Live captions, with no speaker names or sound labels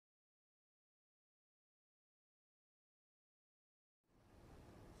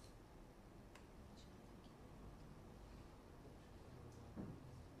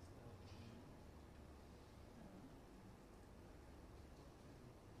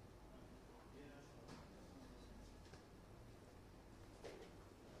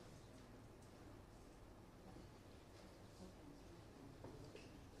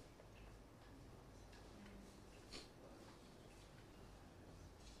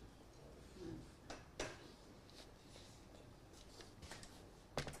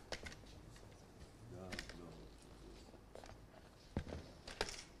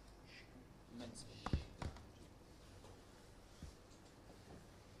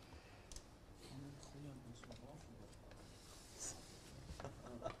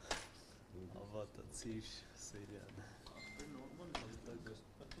Սիր սերիան։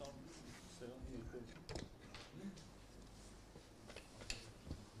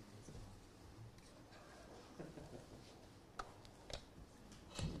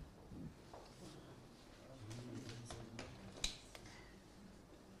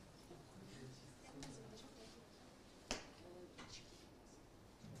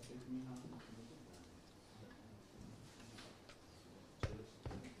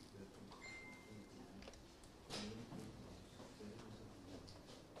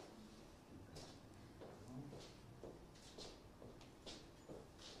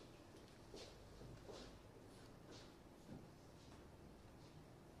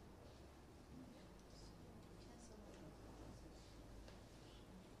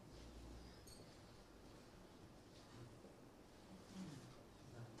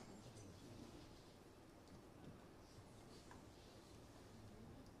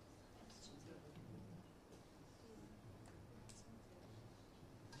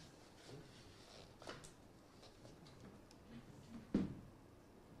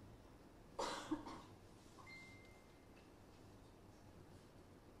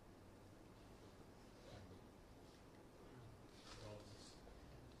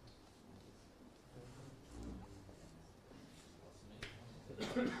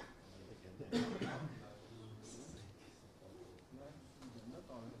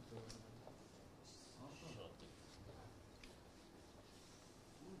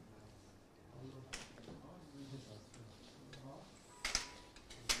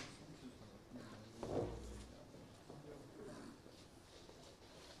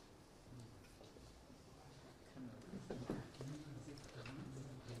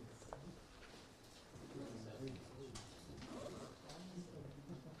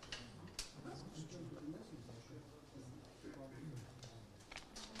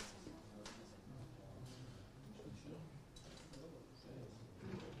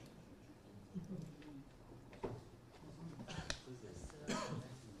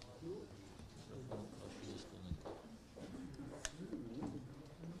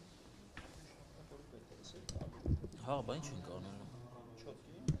 Հա, բա ինչ ենք անում։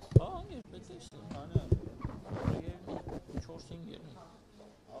 Չոտկի։ Հա, անգեր պետք է սա։ Անա։ 4-5 երնի։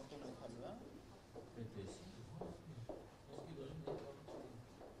 Ավտոմոբիլ հա։ Պետք է սա։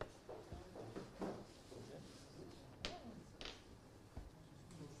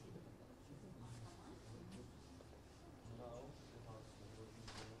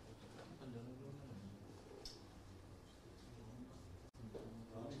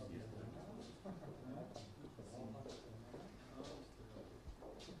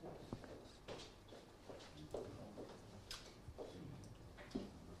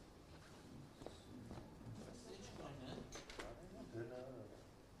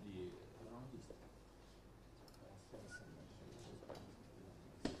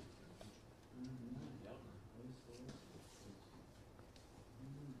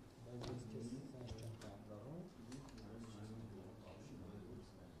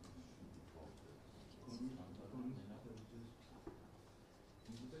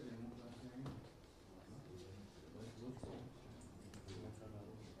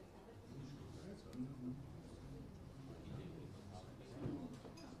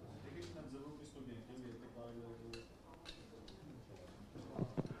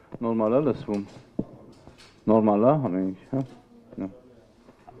 Նորմալ է լսվում։ Նորմալ է ամեն ինչ, հա։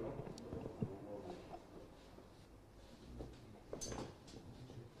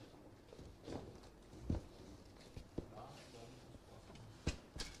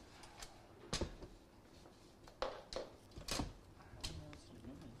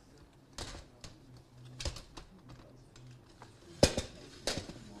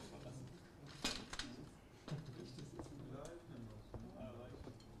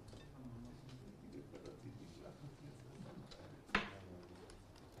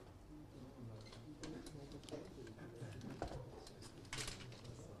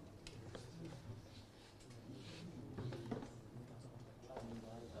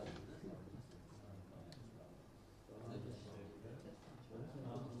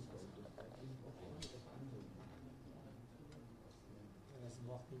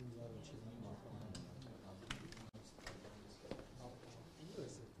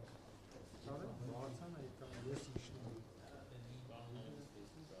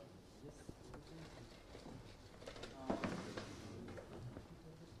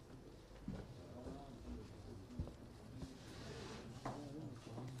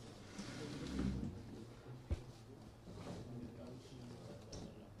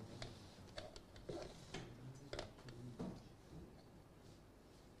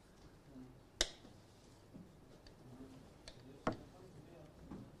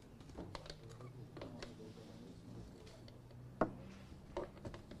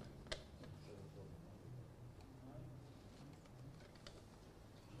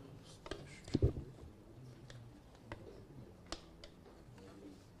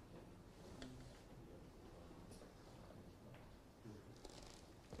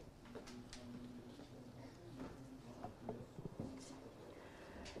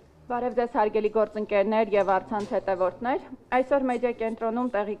 Բարև ձեզ հարգելի գործընկերներ եւ առցանց հետևորդներ։ Այսօր մեդիա կենտրոնում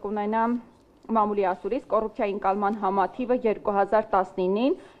տեղի կունենա մամուլի ասուլիս կոռուպցիայի ընկալման համաթիվը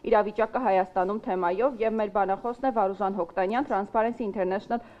 2019-ին իրավիճակը Հայաստանում թեմայով եւ մեր բանախոսն է Վարուժան Հոկտանյան, Transparency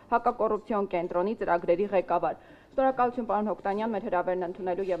International հակակոռուպցիոն կենտրոնի ծրագրերի ղեկավար։ Շնորհակալություն պարոն Հոկտանյան մեր հրավերն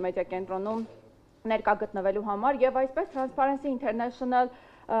ընդունելու եւ մեդիա կենտրոնում ներկա գտնվելու համար եւ այսպես Transparency International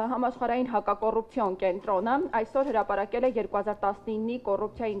համաշխարհային հակակոռուպցիոն կենտրոնը այսօր հրապարակել է 2019-ի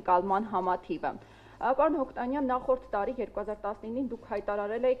կոռուպցիայի ընկալման համաթիվը։ Պարոն Հոկտանյան, նախորդ տարի 2019-ին դուք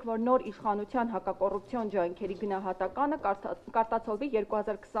հայտարարել եք, որ նոր իշխանության հակակոռուպցիոն ջանքերի գնահատականը կարտացոլվի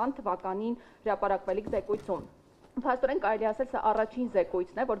 2020 թվականին հրապարակվելիք զեկույցում։ Փաստորեն կարելի ասել, սա առաջին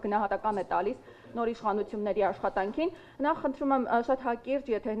զեկույցն է, որ գնահատական է տալիս նոր իշխանությունների աշխատանքին։ Նախ խնդրում եմ շատ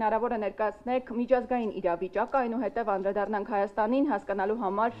հակիրճ, եթե հնարավոր է ներկայացնեք միջազգային իրավիճակը, այնուհետև անդրադառնանք Հայաստանին, հասկանալու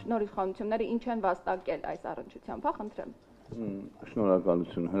համար նոր իշխանությունները ինչ են վաստակել այս առնչությամբ, խնդրեմ։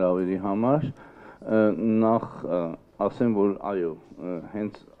 Շնորհակալություն հրավերի համար։ Նախ ասեմ, որ այո,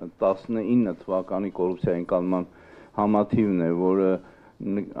 հենց 19 թվականի կոռուպցիայի ընկալման համաթիվն է, որը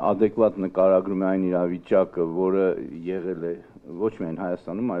adekvat նկարագրում է այն իրավիճակը, որը եղել է ոչ միայն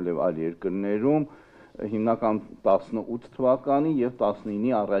Հայաստանում, այլև այլ երկրներում, հիմնական 18 թվականի եւ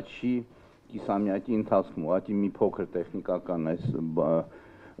 19-ի առաջի կիսամյակի ընթացքում, ուղղակի մի փոքր տեխնիկական այս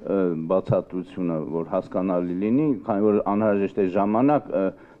բացատրությունը, որ հասկանալի լինի, քանի որ անհրաժեշտ է ժամանակ,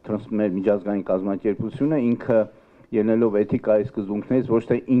 մեր միջազգային կազմակերպությունը ինքը ելնելով էթիկայի սկզբունքներից ոչ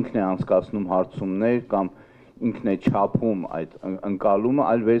թե ինքն է անցկացնում հարցումներ կամ ինքն է չափում այդ ընկալումը,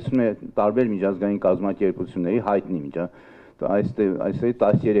 այլ վերցնում է տարբեր միջազգային կազմակերպությունների հայտնի այստեղ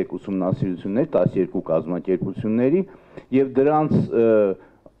 13 ուսումնասիրություններ, 12 կազմակերպությունների եւ դրանց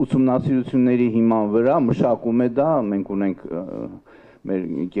ուսումնասիրությունների հիման վրա մշակում է դա, մենք ունենք մեր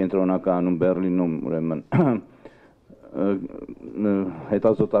կենտրոնականում Բեռլինում ուրեմն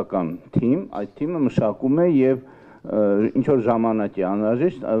հետազոտական թիմ, այդ թիմը մշակում է եւ ինչ որ ժամանակ է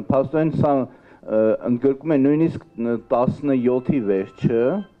անհրաժեշտ, փաստորեն սա ընդգրկում է նույնիսկ 17-ի վերջը,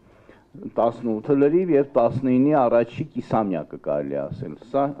 18-ը լրիվ եւ 19-ի առաջի կիսամյակը կարելի ասել։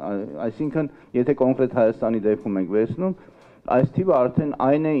 Սա, այսինքն, եթե կոնկրետ Հայաստանի դեպքում ենք վերցնում, այս թիվը արդեն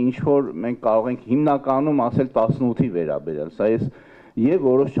այն է, ինչ որ մենք կարող ենք հիմնականում ասել 18-ի վերաբերյալ, սա եւ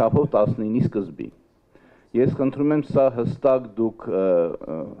որոշ չափով 19-ի սկզբի։ Ես խնդրում եմ սա հստակ դուք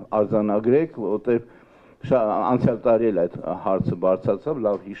արձանագրեք, որտեղ անցյալ տարի էլ այդ հարցը բարձրացավ,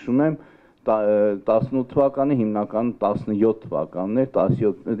 լավ հիշում եմ 18 թվականի հիմնական 17 թվականն էր,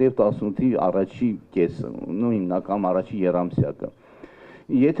 17 եւ 18-ի առաջի կեսը, նույն հիմնական առաջի երամսյակը։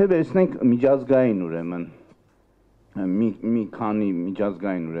 Եթե վերցնենք միջազգային ուրեմն մի քանի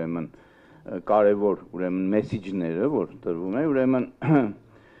միջազգային ուրեմն կարևոր ուրեմն մեսիջները, որ տրվում է, ուրեմն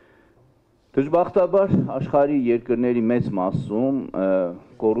դժբախտաբար աշխարհի երկրների մեծ մասում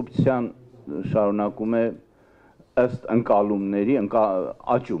կոռուպցիան շարունակում է ըստ ընկալումների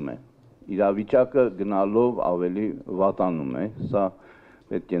աճում է։ Իրավիճակը գնալով ավելի վատանում է, սա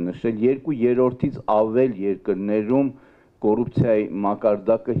պետք է նշել, 2/3-ից ավել երկրներում կոռուպցիայի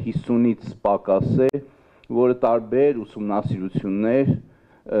մակարդակը 50-ից պակաս է, որը տարբեր ուսումնասիրություններ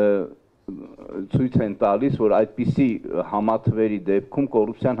ցույց են տալիս, որ այդպիսի համաթվերի դեպքում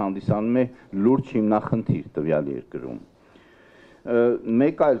կոռուպցիան հանդիսանում է լուրջ հիմնախնդիր տվյալ երկրում։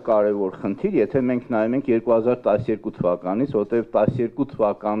 Մեկ այլ կարևոր խնդիր, եթե մենք նայում ենք 2012 թվականից, որտեղ 12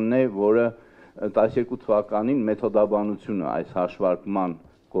 թվականն է, որը 12 թվականին մեթոդաբանությունը այս հաշվարկման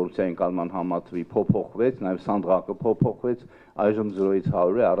կոռուպցիայի ընկալման համաթվի փոփոխվեց, նաև սանդղակը փոփոխվեց, այժմ 0-ից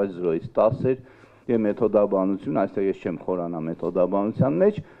 100 է, առաջ 0-ից 10 էր, եւ մեթոդաբանություն, այստեղ ես չեմ խորանա մեթոդաբանության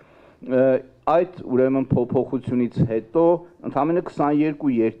մեջ, այդ ուրեմն փոփոխությունից հետո ընդամենը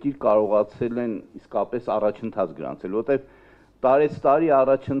 22 երկիր կարողացել են իսկապես առաջընթաց գրանցել, որտեղ տարեցտարի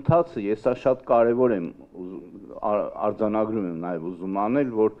առաջընթացը ես սա շատ կարևոր եմ արձանագրում եմ նաև ուզում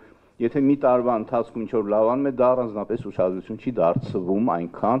անել, որ եթե մի տարվա ընթացքում ինչ-որ լավանում է, դա առանձնապես ուշադրություն չի դարձվում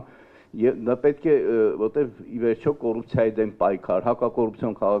այնքան, եւ դա պետք է, որտեղ ի վերջո կոռուպցիայի դեմ պայքար,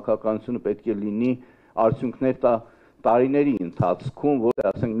 հակակոռուպցիոն քաղաքականությունը պետք է լինի արդյունքներ տա տարիների ընթացքում, որ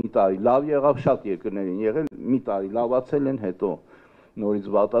ասենք մի տարի լավ եղավ, շատ երկրներ են եղել, մի տարի լավացել են, հետո նորից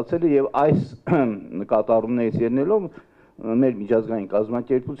վատացել է եւ այս նկատառումներից ելնելով մեր միջազգային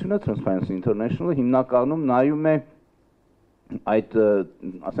կազմակերպությունը Transparency International հիմնականում նայում է այդ,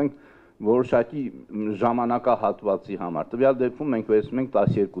 ասենք, որոշակի ժամանակահատվածի համար։ Տվյալ դեպքում մենք վերցնում ենք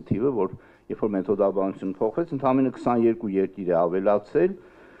 12 թիվը, որ երբ որ մեթոդաբանությունը փոխվեց, ընդամենը 22 երկիր է ավելացել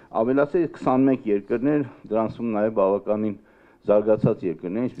 21 երկրներ, դրանցում նաև բավականին զարգացած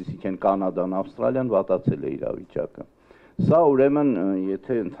երկրներ, ինչպիսիք են Կանադան, Ավստրալիան, վատացել է իրավիճակը։ Սա ուրեմն,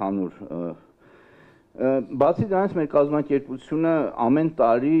 եթե ընդհանուր Բացի դրանից մեր կազմակերպությունը ամեն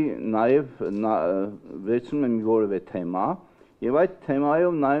տարի նաև վերցնում է մի որևէ թեմա եւ այդ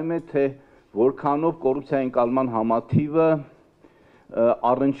թեմայով նայում է թե որքանով կոռուպցիայի ընկալման համաթիվը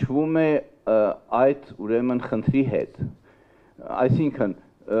առնչվում է այդ ուրեմն խնդրի հետ։ Այսինքն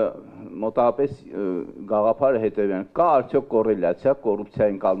մոտավորապես գաղափարը հետևյալն կա արդյոք կոռելյացիա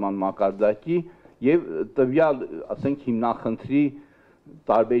կոռուպցիայի ընկալման մակարդակի եւ տվյալ, ասենք, հիմնախնդրի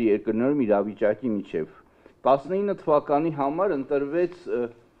տարբեր երկրներում իրավիճակի միջև 19 թվականի համար ընտրվեց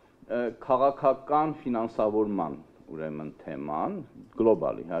քաղաքական ֆինանսավորման ուրեմն թեման,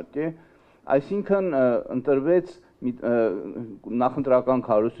 գլոբալ իհարկե, այսինքն ընտրվեց նախընտրական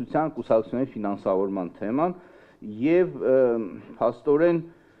քարոզչության կուսակցությունների ֆինանսավորման թեման եւ փաստորեն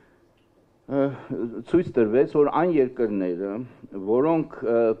ցույց տրվեց, որ այն երկրները, որոնք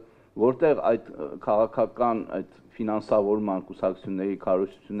որտեղ այդ քաղաքական այդ ֆինանսավորման կուսակցությունների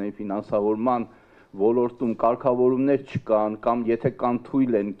քարոզչությունների ֆինանսավորման ոլորտում կարգավորումներ չկան կամ եթե կան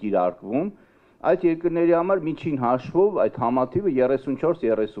թույլ են կիրարկվում, այդ երկրների համար միջին հաշվով այդ համաթիվը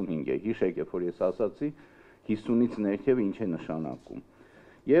 34-35 է, հիշեք, որ ես ասացի 50-ից ներքև ինչ է նշանակում։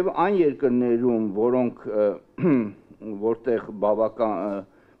 Եվ այն երկրներում, որոնք որտեղ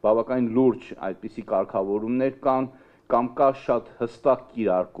բավական լուրջ այդպիսի կարգավորումներ կան կամ կա շատ հստակ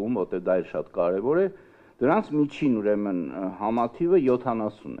կիրարկում, որտեղ դա շատ կարևոր է, դրանց միջին ուրեմն համաթիվը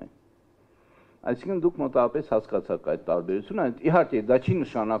 70 է։ Այսինքն դուք մոտավորապես հասկացաք այդ տարբերությունը, իհարկե դա չի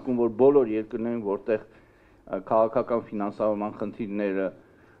նշանակում, որ բոլոր երկրներում, որտեղ քաղաքական ֆինանսավորման խնդիրները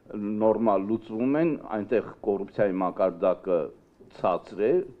նորմալ լուծվում են, այնտեղ կոռուպցիայի մակարդակը ցածր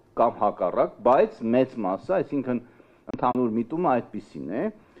է կամ հակառակ, բայց մեծ մասը, այսինքն ընդհանուր միտումը այդպիսին է,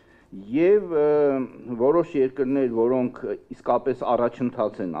 եւ որոշ երկրներ, որոնք իսկապես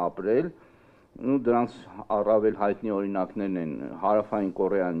առաջընթաց են ապրել, դրանց առավել հայտնի օրինակներն են Հարավային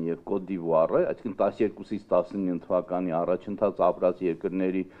Կորեան եւ Կոտ դ'Իվուարը, այսինքն 12-ից 19 թվականի առաջընթաց ապրած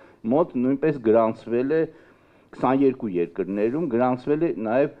երկրների մոտ նույնպես գրանցվել է 22 երկրներում գրանցվել է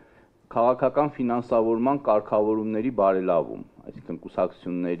նաեւ քաղաքական ֆինանսավորման կարգավորումների բարելավում, այսինքն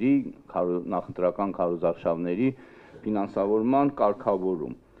կուսակցությունների նախընտրական քարոզարշավների ֆինանսավորման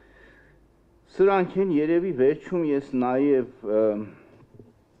կարգավորում։ Սրանք են երևի վերջում ես նաեւ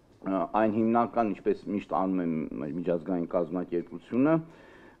այն հիմնական, ինչպես միշտ անում է միջազգային կազմակերպությունը,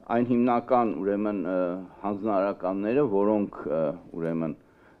 այն հիմնական ուրեմն հանձնարարականները, որոնք ուրեմն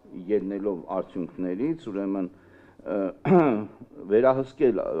ելնելով արդյունքներից, ուրեմն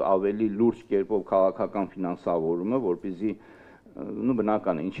վերահսկել ավելի լուրջ կերպով քաղաքական ֆինանսավորումը, որպեսզի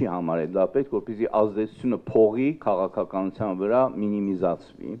բնական է, ինչի համար է դա պետք, որպեսզի ազդեցությունը փողի քաղաքականության վրա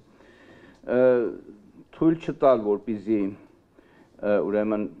մինիմիզացվի, թույլ չտալ, որպեսզի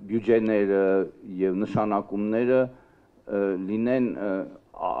ուրեմն բյուջեները եւ նշանակումները լինեն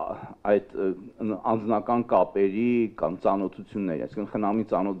այդ անձնական կապերի կամ ծանոթությունների, այսինքն խնամի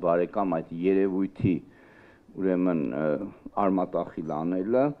ծանոթ բարեկամ այդ երևույթի ուրեմն արմատախիլ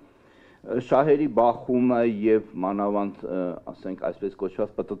անելը, շահերի բախումը եւ մանավանդ, ասենք, այսպես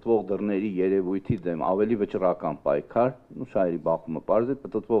կոչված պտտվող դռների երևույթի դեմ ավելի վճռական պայքար, շահերի բախումը պարզ է,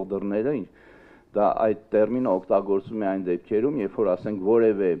 պտտվող դռները դա այդ տերմինը օգտագործում է այն դեպքերում, երբ որ ասենք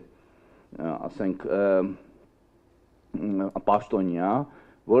որևէ, ասենք, պաշտոնյա,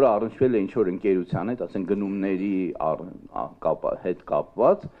 որը առնչվել է ինչ-որ ընկերության հետ, ասենք գնումների հետ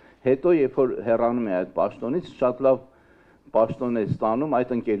կապված, հետո երբ որ հեռանում է այդ պաշտոնից, շատ լավ պաշտոն է ստանում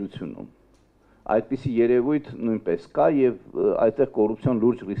այդ ընկերությունում։ Այդպիսի երևույթ նույնպես կա եւ այդտեղ կոռուպցիոն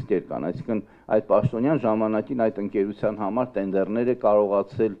լուրջ ռիսկեր կան, այսինքն այդ պաշտոնյան ժամանակին այդ ընկերության համար տենդերներ է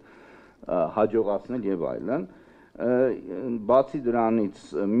կարողացել հաջողացնել եւ այլն, բացի դրանից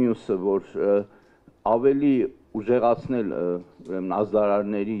մյուսը, որ ավելի ուժեղացնել ուրեմն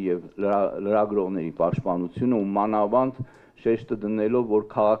ազդարարների եւ լրագրողների պաշտպանությունը ու մանավանդ շեշտը դնելով, որ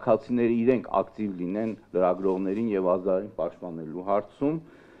քաղաքացիները իրենք ակտիվ լինեն լրագրողներին եւ ազդարարին պաշտպանելու հարցում,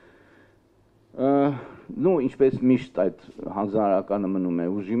 ինչպես միշտ այդ հանձնարարականը մնում է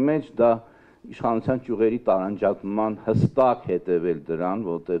ուժի մեջ, դա իշխանության ճյուղերի տարանջատման հստակ հետևել դրան,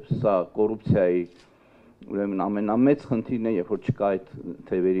 որտեղ սա կոռուպցիայի ուրեմն ամենամեծ խնդիրն է, երբ որ չկա այդ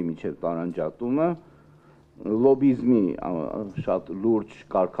թևերի միջև տարանջատումը, լոբիզմի շատ լուրջ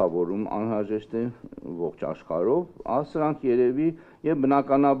կարգավորում անհրաժեշտ է ողջ աշխարհով, սրանք երևի եւ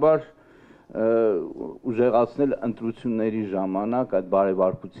բնականաբար ուժեղացնել ընտրությունների ժամանակ այդ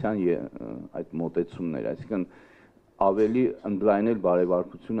բարեվարկության այդ մոտեցումները, այսինքն ավելի ընդլայնել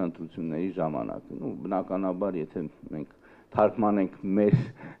բարեվարկությունը ընտրությունների ժամանակ։ Բնականաբար, եթե մենք թարգմանենք մեր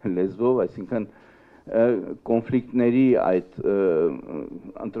լեզվով, այսինքն կոնֆլիկտների այդ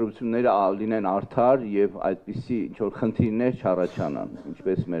ընտրությունները լինեն արդար եւ այդպիսի ինչ որ խնդիրներ չառաջանան,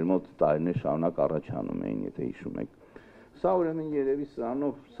 ինչպես մեր մոտ տարիներ շարունակ առաջանում էին, եթե հիշում եք։ Սա ուրեմն երևի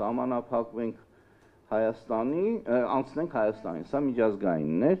սրանով սահմանափակվենք Հայաստանի, անցնենք Հայաստանին, սա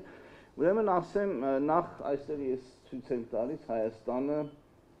միջազգայինն էր։ Ուրեմն ասեմ, նախ այստեղ ես ցույց եմ տալիս Հայաստանը,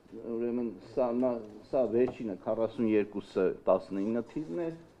 ուրեմն սա վերջինը 42-ը 19 թիվն է,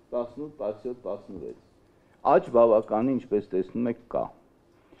 18, 17, 16։ Աճ բավականի, ինչպես տեսնում եք, կա։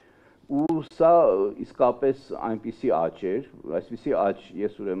 Ու սա իսկապես այնպիսի աճ էր, այսպիսի աճ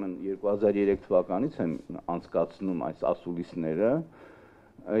ես ուրեմն 2003 թվականից եմ անցկացնում այս ասուլիսները,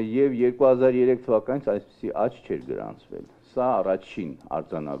 եւ 2003 թվականից այսպիսի աճ չէր գրանցվել։ Սա առաջին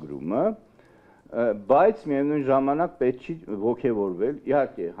արձանագրումը, բայց միևնույն ժամանակ պետք չի ոգևորվել։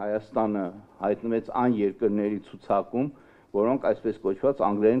 Իհարկե, Հայաստանը հայտնվեց այն երկրների ցուցակում, որոնք այսպես կոչված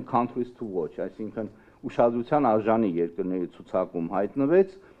անգլերեն countries to watch, այսինքն ուշադրության արժանի երկրների ցուցակում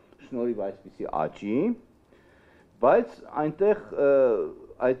հայտնվեց, շնորհիվ այսպիսի աճի, բայց այնտեղ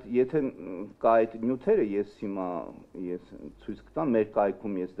այդ եթե կա այդ նյութերը, ես հիմա ցույց կտամ, մեր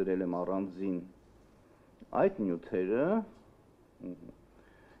կայքում ես դրել եմ առանձին այդ նյութերը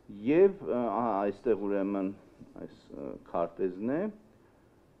եւ այստեղ ուրեմն այս քարտեզն է,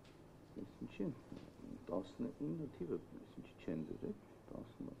 ինչի 19 թիվը ինչի չեն դրել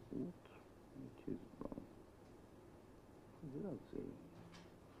 18 քեզ բան դրած է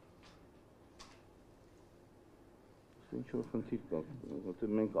ինչ որ խնդիր կա,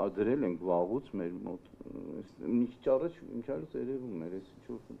 որտեղ մենք դրել ենք վաղուց մեր մոտ մի քիչ առաջ երևում էր, այս ինչ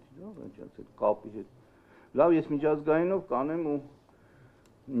որ խնդիր ա, այդ կապի հետ։ Լավ, ես միջազգայինով կանեմ ու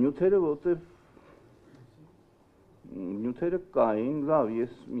նյութերը, որտեղ նյութերը կային, լավ,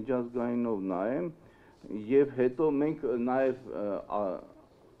 ես միջազգայինով նայեմ եւ հետո մենք նաեւ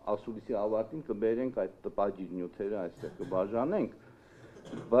ասուլիսի ավարտին կբերենք այդ տպագիր նյութերը այստեղ կբաժանենք,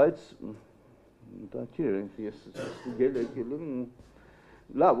 բայց դա չի ես ստուգել եկել եմ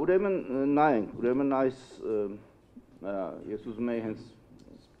լավ, ուրեմն նայենք, ուրեմն այս ես ուզում եի հենց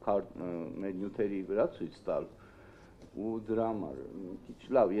մեր նյութերի վրա ցույց տալ ու դրա համար մի քիչ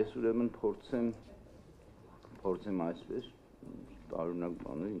լավ, ես ուրեմն փորձեմ այսպես տարօրինակ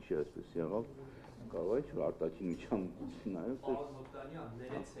բաներ, ինչի այսպես եղավ, կարող է չէ արտաքին միջամտություն նայել, Պարոն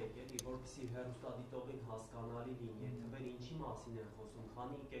ներեցեք, էլի, որպեսզի հեռուստադիտողին հասկանալի լինի, թվեր ինչի մասին են խոսում,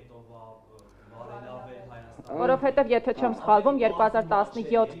 քանի կետով բարելավել Հայաստանը։ Որովհետև եթե չեմ սխալվում,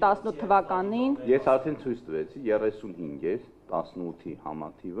 2017-18 թվականին ես արդեն ցույց տվեցի 35 էր 18-ի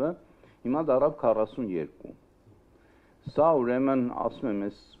համաթիվը, հիմա դարավ 42։ Սա ուրեմն ասում եմ,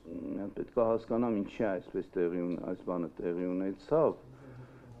 ես պետք է հասկանամ ինչի այսպես այս բանը տեղի ունեցավ,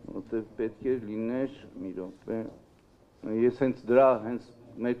 որտեղ պետք է լիներ մի րոպե, ես հենց դրա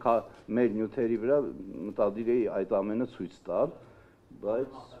մեր նյութերի վրա մտադիր էի այդ ամենը ցույց տալ,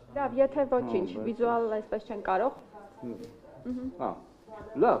 բայց լավ, եթե ոչինչ, վիզուալ այսպես չեն կարող։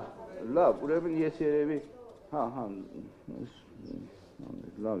 Լավ, ուրեմն ես երևի,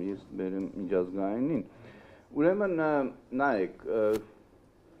 լավ, ես բերեմ միջազգայինին, ուրեմն նայեք,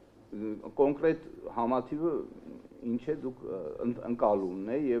 կոնկրետ համաթիվը ինչ է դուք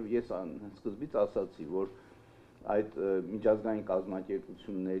ընկալումն է եւ ես սկզբից ասացի, որ այդ միջազգային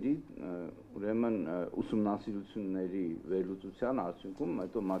կազմակերպությունների ուրեմն ուսումնասիրությունների վերլուծության արդյունքում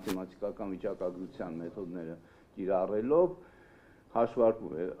հետո մաթեմատիկական վիճակագրության մեթոդները կիրառելով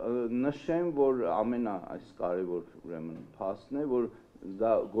հաշվարկում է։ Նշեմ, որ այս կարևոր ուրեմն փաստն է, որ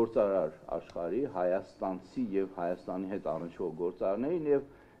դա գործարար աշխարհի հայաստանցի եւ Հայաստանի հետ առնչվող գործարարներին եւ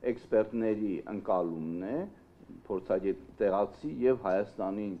էքսպերտների ընկալումն է, փորձագետ տեղացի եւ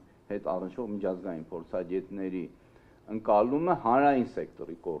Հայաստանի հետ առնչվող միջազգային փորձագետների ընկալումը հանրային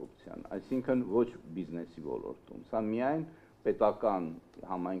սեկտորի կոռուպցիան, այսինքն ոչ բիզնեսի ոլորտում, սա միայն պետական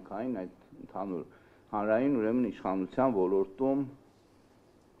համայնքային այդ ընդհանուր հանրային ուրեմն իշխանության ոլորտում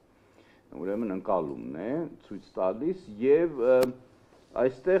ուրեմն ընկալումն է ցույց տալիս եւ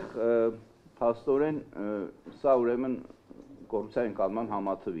այստեղ փաստորեն սա ուրեմն կոռուպցիայի ընկալման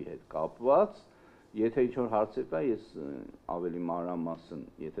համաթվի հետ կապված, եթե ինչ-որ հարցեր կա, ես ավելի մանրամասն,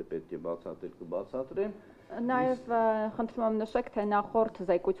 եթե պետք է բացատրել, կբացատրեմ։ Նաև խնդրում եմ նշեք, թե նախորդ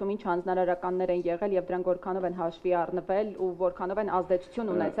զեկույցում ինչ հանձնարարականներ են եղել եւ դրանք որքանով են հաշվի առնվել ու որքանով են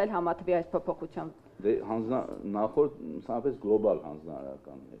ազդեցություն ունեցել համաթվի այս փոփոխությամբ։ Դե նախորդ սանապես գլոբալ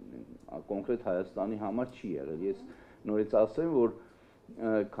հանձնարարականներն են, կոնկրետ Հայաստանի համար չի եղել։ Ես նորից ասեմ, որ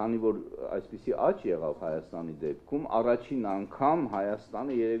քանի որ այսպիսի աճ եղավ Հայաստանի դեպքում, առաջին անգամ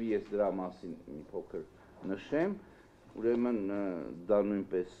Հայաստանը, երևի ես դրա մասին մի փոքր նշեմ, ուրեմն դա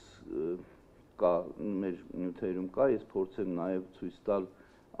նույնպես կա մեր նյութերում կա, ես փորձեմ նաև ցույց տալ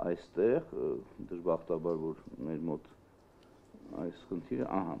այստեղ, դժբախտաբար, որ մեր մոտ այս խնդիրը,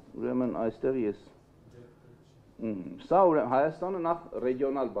 ահա, ուրեմն այստեղ ես սա Հայաստանը նախ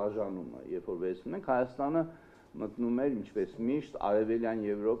ռեգիոնալ բաժանում է, երբ որ վերցնում ենք, Հայաստանը մտնում էր ինչպես միշտ Արևելյան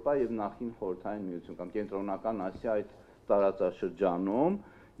Եվրոպա եւ նախին Խորհրդային Միություն կամ Կենտրոնական Ասիա այդ տարածաշրջանում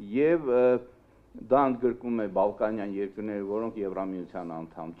եւ դա ընդգրկում է Բալկանյան երկրները, որոնք Եվրամիության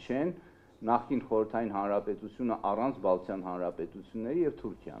անդամ չեն, նախին Խորհրդային Հանրապետությունը առանց Բալթյան հանրապետությունների եւ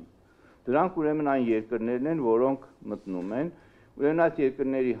Թուրքիան։ Դրանք ուրեմն այն երկրներն են, որոնք մտնում են, ուրեմն այդ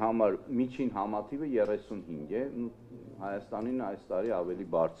երկրների համար միջին համաթիվը 35 է, Հայաստանին այս տարի ավելի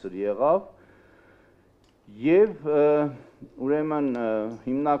բարձր եղավ։ Եվ ուրեմն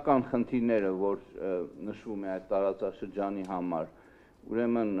հիմնական խնդիրները, որ նշվում է այդ տարածաշրջանի համար,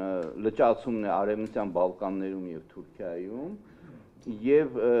 ուրեմն լճացումն է Արևմտյան Բալկաններում եւ Թուրքիայում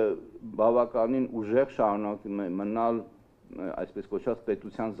եւ բավականին ուժեղ շարունակում է մնալ այսպես կոչված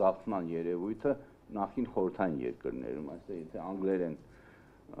պետության զավթման երևույթը նախին խորհրդային երկրներում, այսինքն եթե անգլերեն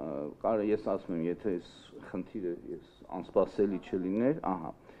կարա ես ասում եմ, եթե այս խնդիրը անսպասելի չլիներ,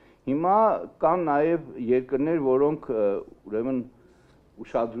 ահա հիմա կան նաև երկրներ, որոնք ուրեմն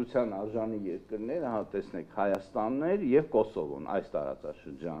ուշադրության արժանի երկրներ, հա տեսնեք, Հայաստանն էր եւ Կոսովոն այս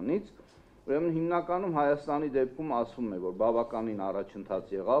տարածաշրջանից, ուրեմն հիմնականում Հայաստանի դեպքում ասվում է, որ բավականին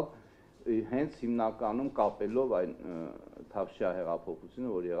առաջընթաց եղավ, հենց հիմնականում կապելով այն Թավշյա հեղափոխությունը,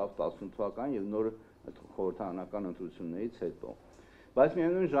 որ եղավ 18 թվականին եւ նոր խորհրդարանական ընտրություններից հետո։ Բայց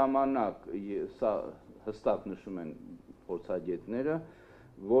միևնույն ժամանակ սա հստակ նշում են փորձագետները,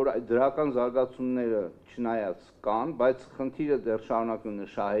 որ դրական զարգացումները չնայած կան, բայց խնդիրը դեռ շարունակվում է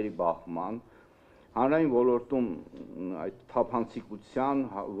շահերի բախման, հանրային ոլորտում այդ թափանցիկության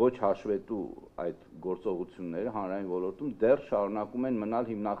ոչ հաշվետու այդ գործողությունները հանրային ոլորտում դեռ շարունակում են մնալ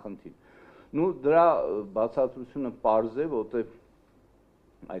հիմնախնդիր։ Նու դրա բացատրությունը պարզ է, որտեղ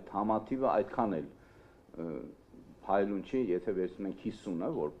այդ համաթիվը այդքան էլ փայլուն չի, եթե վերցնում ենք 50-ը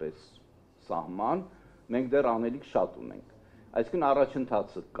որպես սահման, մենք դեռ անելիք շատ ունենք։ Այսինքն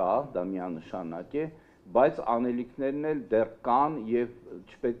առաջընթացը կա, դա միանշանակ է, բայց անելիքներն էլ դեռ կան եւ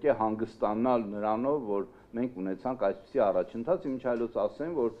չպետք է հանգստանալ նրանով, որ մենք ունեցանք այսպիսի առաջընթաց, ինչ այլոց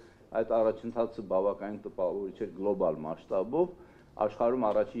ասեմ, որ այդ առաջընթացը բավականին տպավորիչ է գլոբալ մասշտաբով, աշխարհում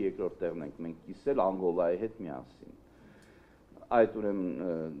առաջի երկրորդ տեղն ենք մենք կիսել Անգոլայի հետ միասին։ Այդ ուրեմն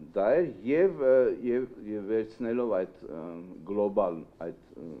դա էր եւ վերցնելով այդ գլոբալ այդ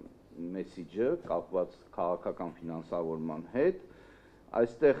մեսիջը կապված քաղաքական ֆինանսավորման հետ,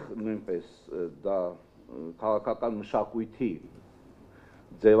 այստեղ նույնպես դա քաղաքական մշակույթի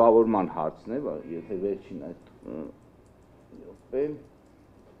ձևավորման հարցն է, եթե վերջին այդ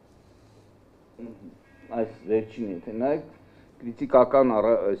այս վերջին եթե նայեք քրիտիկական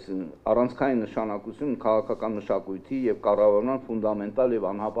առանցքային նշանակություն քաղաքական մշակույթի եւ կառավարման ֆունդամենտալ եւ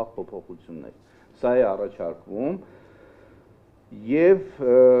անհապաղ փոփոխություններ։ Սա է առաջարկվում եւ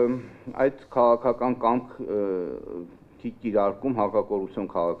այդ քաղաքական կամքի կիրարկում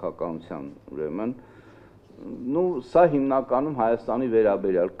հակակոռուպցիոն քաղաքականության ուրեմն սա հիմնականում Հայաստանի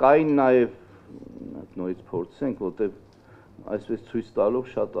վերաբերյալ կային նաեւ նորից փորձենք, որտեղ այսպես ցույց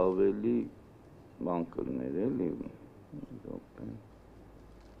տալով շատ ավելի բան կլներ էլի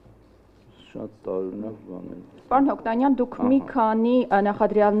շատ տարօրինակ բան է։ Պարոն Հոկտանյան, դուք մի քանի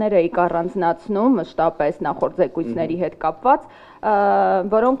նախադրյալներ եք առանձնացնում մշտապես նախորդ զեկույցների հետ կապված,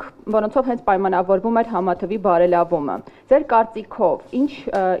 որոնցով հենց պայմանավորվում էր համաթվի բարելավումը։ Ձեր կարծիքով, ինչ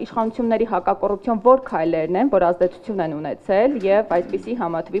իշխանությունների հակակոռուպցիոն որ քայլերն են, որ ազդեցություն են ունեցել եւ այսպիսի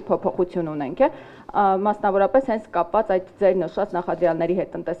համաթվի փոփոխություն ունենք, մասնավորապես հենց կապված այդ ձեր նշած նախադրյալների հետ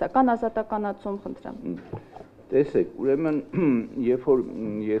տնտեսական ազատականացում, խնդրեմ։ Տեսեք, ուրեմն, երբ որ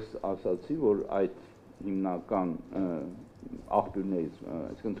ես ասացի, որ այդ հիմնական աղբյուրներից,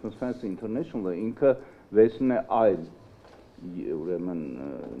 այսինքն Transparency International-ը ինքը վերցնում է այլ ուրեմն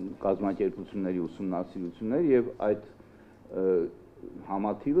կազմակերպությունների ուսումնասիրություններ եւ այդ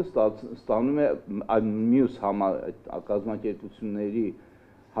համաթիվը ստանում է մյուս կազմակերպությունների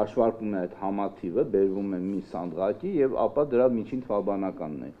հաշվարկում է այդ համաթիվը, բերվում է մի սանդղակի եւ ապա դրա միջին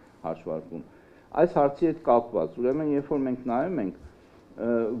թվաբանականն է հաշվարկում։ Այս հարցի հետ կապված, ուրեմն երբ որ մենք նայում ենք,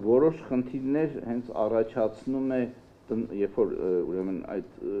 որոշ խնդիրներ հենց առաջացնում է, երբ որ ուրեմն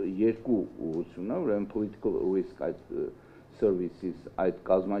այդ երկու ուղղությունը, ուրեմն political risk այդ services այդ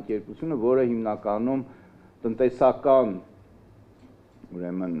կազմակերպությունը, որը հիմնականում տնտեսական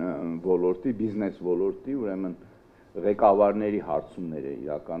ուրեմն ոլորտի, բիզնես ոլորտի, ուրեմն ղեկավարների հարցումներ է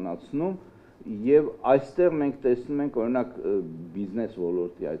իրականացնում եւ այստեղ մենք տեսնում ենք օրինակ բիզնես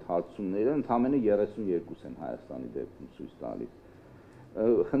ոլորտի այդ հարցումները ընդամենը 32 են Հայաստանի դեպքում ցույց տալիս։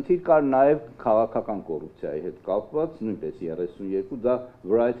 Խնդիր կար նաև քաղաքական կոռուպցիայի հետ կապված, նույնպես 32, դա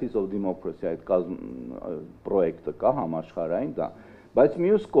Varieties of Democracy այդ պրոյեկտը կա համաշխարհային դա, բայց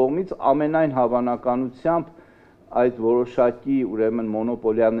մյուս կողմից ամենայն հավանականությամբ այդ որոշակի ուրեմն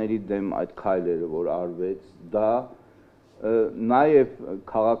մոնոպոլիաների դեմ այդ քայլերը, որ արվեց, դա նաև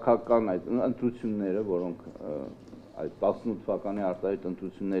քաղաքական այդ ընտրությունները, որոնք այդ 18 թվականի արտահայտ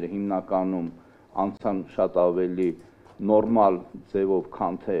ընտրությունները հիմնականում անցան շատ ավելի նորմալ ձևով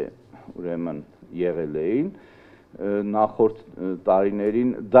քան թե ուրեմն եղել էին նախորդ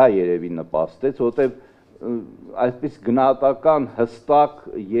տարիներին դա երևի նպաստեց, որտեղ այսպես գնահատական հստակ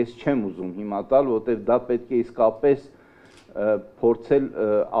ես չեմ ուզում հիմա տալ, որտեղ դա պետք է իսկապես փորձել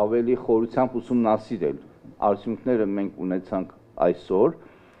ավելի խորությամբ ուսումնասիրել արդյունքները մենք ունեցանք այսօր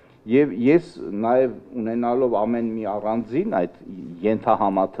եւ ես նաեւ ունենալով ամեն մի առանձին այդ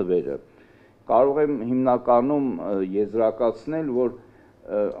ենթահամաթվերը կարող եմ հիմնականում եզրակացնել, որ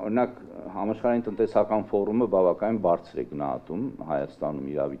օրինակ համաշխարհային տնտեսական ֆորումը բավականին բարձր է գնահատում Հայաստանում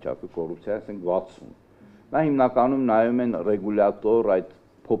իրավիճակը կոռուպցիայի, ասենք 60. Նա հիմնականում նայում են ռեգուլատոր այդ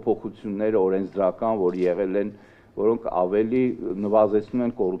փոփոխությունները օրենսդրական, որ եղել են, որոնք ավելի նվազեցնում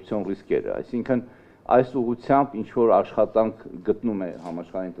են կոռուպցիոն ռիսկերը, այսինքն այս ուղղությամբ ինչ որ աշխատանք գտնում է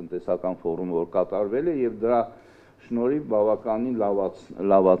համաշխարհային տնտեսական ֆորումը, որ կատարվել է եւ դրա շնորհիվ բավականին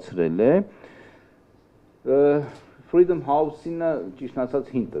լավացրել է Freedom House-ինը ճիշտ ասած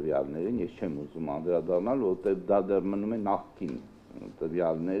հին տվյալներ են, ես չեմ ուզում անդրադառնալ, որտեղ դա դեռ մնում է նախկին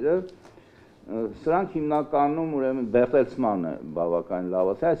տվյալները սրանք հիմնականում ուրեմն Բերտելսմանը բավականին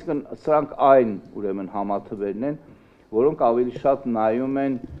լավացել, այսինքն սրանք այն ուրեմն համաթվերն են, որոնք ավելի շատ նայում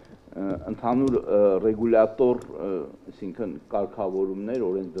են ընդհանուր ռեգուլատոր, այսինքն կարգավորումներ,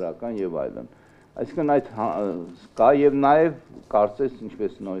 օրենսդրական եւ այլն։ Այսինքն այդ կա եւ նաեւ կարծես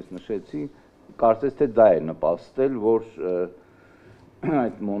ինչպես նույնիսկ նշեցի, կարծես թե դա է նպաստել, որ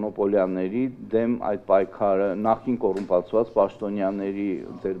այդ մոնոպոլիաների դեմ այդ պայքարը նախին կոռումպացված պաշտոնյաների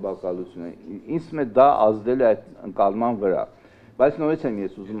ձերբակալությունը ինձ մե դա ազդել է այդ ընկալման վրա, բայց նույնիսկ եմ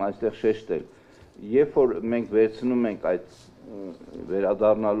ես ուզում այստեղ շեշտել, երբ որ մենք վերցնում ենք այդ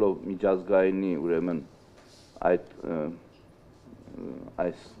վերադառնալով միջազգայինի ուրեմն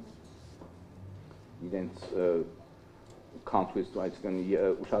այս իրենց countries, այսինքն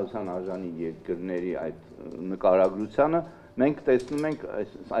ուշադրության արժանի երկրների այդ նկարագրությանը մենք տեսնում ենք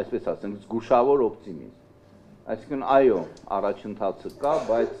այսպես ասենք զգուշավոր օպտիմիզմ, այսինքն այո առաջընթացը կա,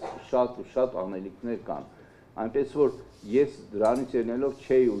 բայց շատ ու շատ անելիքներ կան, այնպես որ ես դրանից ելնելով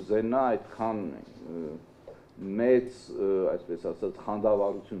չէի ուզենա այդքան մեծ, այսպես ասած,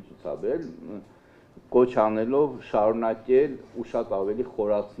 խանդավառություն ցուցաբերել, կոչ անելով շարունակել ու շատ ավելի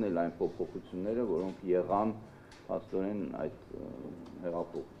խորացնել այն փոփոխությունները, որոնք եղան աստորեն այդ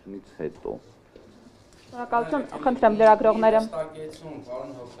հեղափոխությունից հետո։ Շնորհակալություն, խնդրեմ լրագրողները։ Ստակեցում,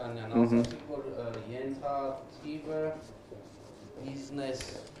 պարոն Հովկանյան, ասացիք, որ ենթաթիվը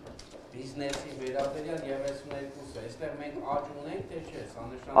բիզնեսի վերաբերյալ 32 է, այստեղ մենք աճ ունենք, թե չէ, սա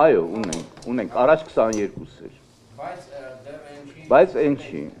նշանակում։ Այո, ունենք, առաջ 22 էր։ Բայց դեռ այն չի։ Բայց այն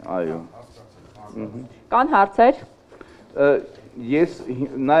չի, այո։ Կան հարցեր։ Ես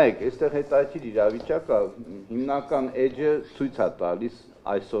նայեք, այստեղ հետաքրքիր իրավիճակը հիմնական էջը ցույց է տալիս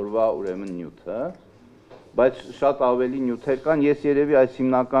այսօրվա ուրեմն նյութը, բայց շատ ավելի նյութեր կան, ես երևի այս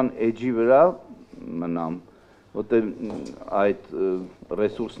հիմնական էջի վրա մնամ, որտեղ այդ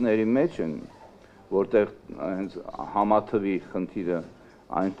ռեսուրսների մեջ են, որտեղ հենց համաթվի խնդիրը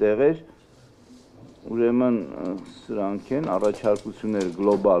այնտեղ էր, ուրեմն սրանք են առաջարկություններ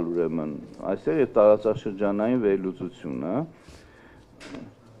գլոբալ ուրեմն այստեղ եւ տարածաշրջանային վերլուծությունը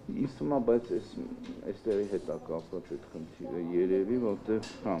ինձ թվում է բայց այստեղի հետ է կապված այդ խնդիրը երևի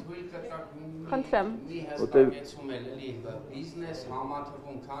որտեղ հա խնդրեմ որտեղ բիզնես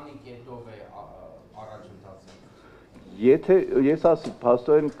համաթվում քանի կետով է առաջընթացը եթե ես ասի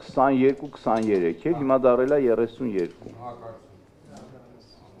փաստորեն 22-23 է հիմա դարել է 32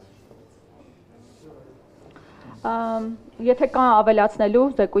 Եթե կան ավելացնելու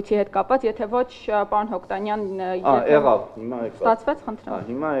զեկույցի հետ կապված, եթե ոչ, պարոն Հոկտանյան, եղավ, հիմա եկավ։ Ստացվեց, խնդրեմ։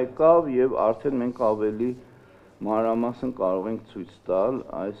 Հիմա եկավ եւ արդեն մենք ավելի մանրամասն կարող ենք ցույց տալ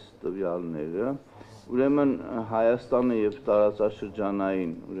այս տվյալները։ Ուրեմն Հայաստանը եւ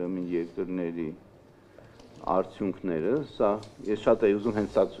տարածաշրջանային ուրեմն երկրների արդյունքները, սա ես շատ եմ ուզում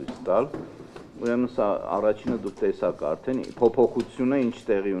հենց սա ցույց տալ։ Ուրեմն սա առաջինը դուք տեսաք արդեն փոփոխությունը ինչ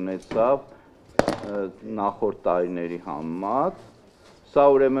տեղի ունեցավ նախորդ տարիների համեմատ, սա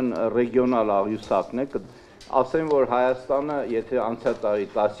ուրեմն ռեգիոնալ աղյուսակն է, ասեմ, որ Հայաստանը, եթե անցյալ տարի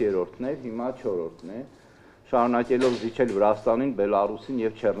 10-րդն էր, հիմա 4-րդն է, շարունակելով զիջել Վրաստանին, Բելարուսին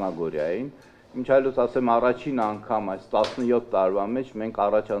եւ Չեռնագորիային, Ինչ այլոց ասեմ, առաջին անգամ այս 17 տարվա մեջ մենք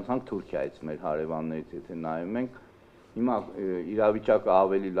առաջ անցանք Թուրքիայից մեր հարևաններից, եթե նայում ենք, հիմա իրավիճակը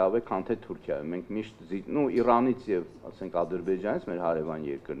ավելի լավ է, քան թե Թուրքիայում։ Մենք միշտ Իրանից եւ, ասենք, Ադրբեջանից, մեր հարևան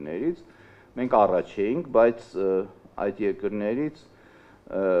երկրներից մենք առաջ էինք, բայց այդ երկրներից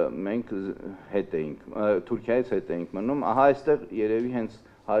մենք հետ էինք, Թուրքիայից հետ էինք մնում։ Ահա այստեղ երևի հենց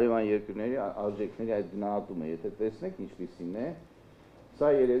հարևան երկրների արժեքների այդ գնահատումը, եթե տեսնեք ինչպիսին է, սա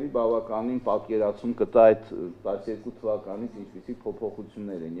երևի բավականին պատկերացում կտա այդ 12 թվականից ինչպիսի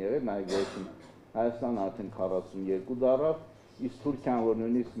փոփոխություններ են եղել, նայեք որ Հայաստանը արդեն 42 դարավ, իսկ Թուրքիան, որ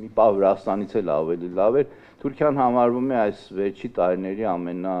նույնիսկ մի պահ Վրաստանից էլ ավելի լավ էր, Թուրքիան համարվում է այս վերջի տարիների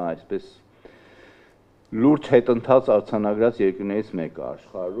ամենա այսպես լուրջ հետընթաց արձանագրած երկրներից մեկը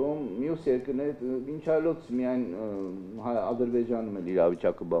աշխարհում, մյուս երկրներից ինչ այլոց միայն Ադրբեջանում էլ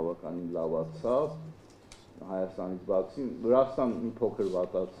իրավիճակը բավականին լավացավ, Հայաստանից բացի, Վրաստան մի փոքր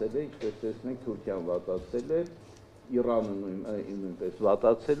վատացել է, ինչպես տեսնենք Թուրքիան վատացել է, Իրանը նույնպես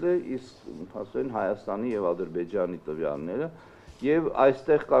վատացել է, իսկ ասեն Հայաստանի եւ Ադրբեջանի տվյալները, եւ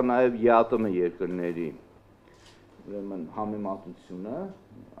այստեղ կա նաեւ ԵԱՏՄ երկրների ուրեմն համեմատությունը,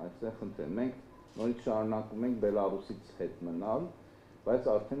 այստեղ խնդրեմ, մենք նորից շարունակում ենք Բելարուսից հետ մնալ, բայց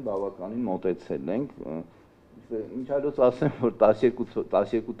արդեն բավականին մոտեցել ենք, ինչ այլոց ասեմ, որ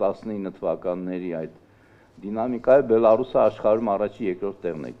 12-19 թվականների այդ դինամիկայը Բելարուսը աշխարհում առաջի երկրորդ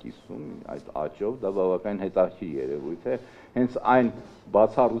տեղն է կիսում այդ աճով, դա բավականին հետաքրքիր երևույթ է, հենց այն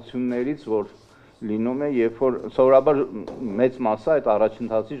բացառություններից, որ լինում է, երբ որ սովորաբար մեծ մասը այդ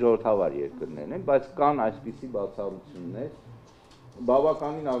առաջընթացի ժողովրդավար երկրներն են, բայց կան այսպիսի բացառություններ,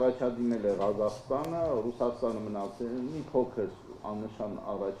 բավականին առաջադիմել է Ղազախստանը, Ռուսաստանը մնացել է մի փոքր աննշան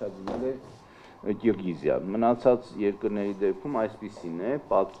առաջադիմել է Կիրգիզիան, մնացած երկրների դեպքում այսպիսին է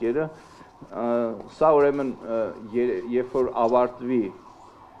պատկերը, սա ուրեմն երբ որ ավարտվի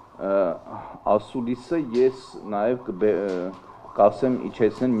ասուլիսը, ես նաև կասեմ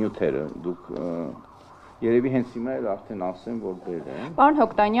իջեցնեն նյութերը, դուք երևի հենց հիմա էլ արդեն ասեմ, որ դեր են։ Պարոն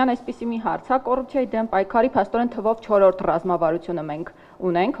Հոկտանյան, այսպիսի մի հարց է, կոռուպցիայի դեմ պայքարի փաստորեն թվով 4-րդ ռազմավարությունը մենք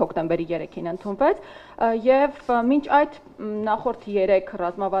ունենք, հոկտեմբերի 3-ին ընդունվեց, եւ մինչ այդ նախորդ 3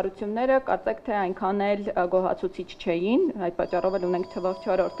 ռազմավարությունները կարծեք թե այնքան էլ գոհացուցիչ չէին, այդ պատճառով էլ ունենք թվով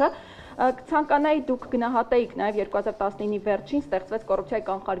 4-րդը։ Ցանկանայի դուք գնահատեիք նաև 2019-ի վերջին ստեղծվեց կոռուպցիայի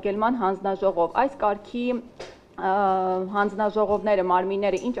կանխարգելման հանձնաժողով։ Այս կարգի հանձնաժողովները,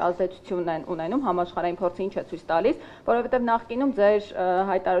 մարմինները ինչ ազդեցություն են ունենում, համաշխարհային փորձը ինչ է ցույց տալիս, որովհետև նախկինում ձեր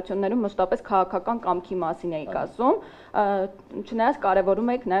հայտարարություններում մշտապես քաղաքական կամքի մասին էիք ասում, չնայած կարևորում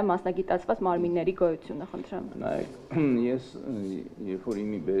եք նաև մասնագիտացված մարմինների գոյությունը, խնդրեմ։ Նայեք, ես երբ որ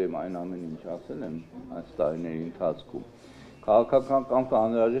իմի բերեմ այն ամեն ինչ ասել եմ այս տարիների ընթացքում, քաղաքական կամքը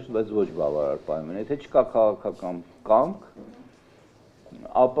անհրաժեշտ, բայց ոչ բավարար պայման։ Եթե չկա քաղաքական կամք,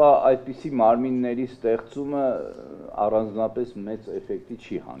 ապա այդպիսի մարմինների ստեղծումը առանձնապես մեծ էֆեկտի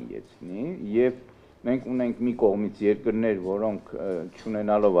չի հանգեցնի, եւ մենք ունենք մի կողմից երկրներ, որոնք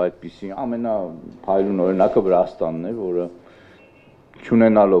չունենալով այդպիսի ամենափայլուն օրինակը Վրաստանն է, որը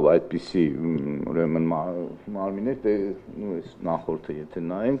չունենալով այդպիսի ուրեմն մարմիններ, այս նախորդը եթե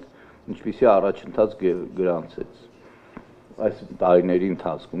նայենք, ինչպիսի առաջընթաց գրանցեց այս տարիների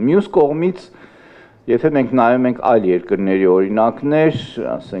ընթացքում։ Մյուս կողմից, եթե մենք նայում ենք այլ երկրների օրինակներ,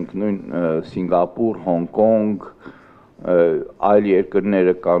 ասենք նույն Սինգապուր, Հոնկոնգ, այլ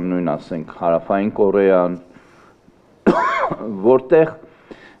երկրները կան նույն, ասենք, Հարավային Կորեան, որտեղ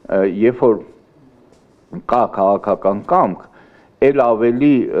երբ որ կա քաղաքական կամք, էլ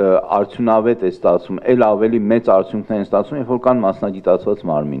ավելի արդյունավետ է ստացվում, էլ ավելի մեծ արդյունքներ են ստացվում, երբ որ կան մասնագիտացված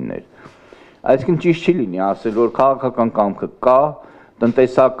մարմիններ։ Այսինքն ճիշտ չի լինի ասել, որ քաղաքական կամքը կա,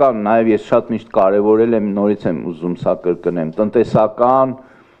 տնտեսական, նաև ես շատ միշտ կարևորել եմ, նորից եմ ուզում սա կրկնեմ, տնտեսական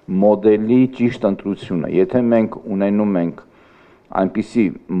մոդելի ճիշտ ընտրությունը, եթե մենք ունենում ենք այնպիսի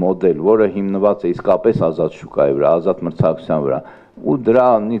մոդել, որը հիմնված է իսկապես ազատ շուկայի վրա, ազատ մրցակցության վրա, ու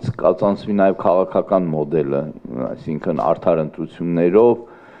դրանից կածանցվի նաև քաղաքական մոդելը, այսինքն արդար ընտրություններով,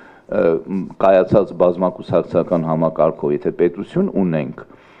 կայացած բազմակուսակցական համակարգով, եթե պետություն ունենք,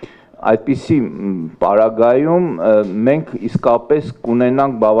 այդպիսի պարագայում մենք իսկապես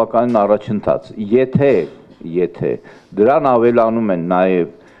կունենանք բավականին առաջընթաց, եթե դրան ավելանում են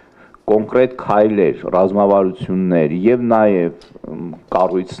նաև կոնկրետ քայլեր, ռազմավարություններ եւ նաև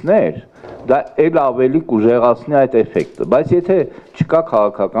կառույցներ, դա էլ ավելի կուժեղացնի այդ էֆեկտը, բայց եթե չկա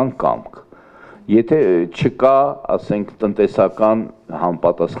քաղաքական կամք, եթե չկա, ասենք, տնտեսական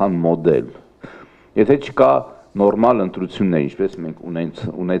համապատասխան մոդել, եթե չկա նորմալ ընտրություններ, ինչպես մենք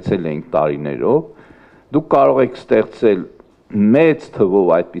ունեցել ենք տարիներով, դուք կարող եք ստեղծել մեծ թվով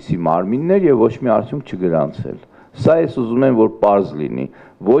այդպիսի մարմիններ եւ ոչ մի արդյունք չգրանցել։ Սա ես ուզում եմ, որ պարզ լինի,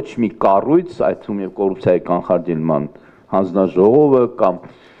 ոչ մի կառույց, այդ թվում եւ կոռուպցիայի կանխարգելման հանձնաժողովը կամ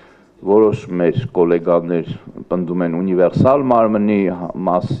որոշ մեր գոլեգաներ պնդում են ունիվերսալ մարմնի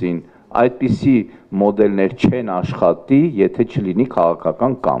մասին, այդպիսի մոդելներ չեն աշխատի, եթե չլինի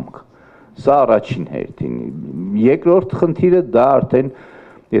քաղաքական կամք։ Սա առաջին հերթին։ Երկրորդ խնդիրը դա արդեն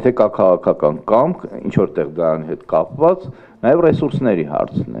եթե կա քաղաքական կամք, ինչ որտեղ դրան հետ կապված, նաեւ ռեսուրսների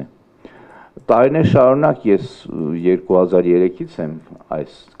հարցն է։ Տարիներ շարունակ ես 2003-ից եմ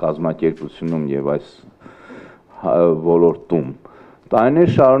այս կազմակերպությունում եւ այս ոլորտում։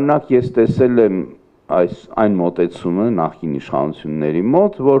 Տարիներ շարունակ ես տեսել եմ այն մոտեցումը նախկին իշխանությունների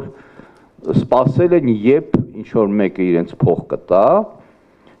մոտ, որ սպասել են, երբ ինչ որ մեկը իրենց փող կտա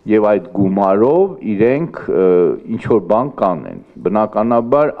եւ այդ գումարով իրենք ինչ որ բան կանեն։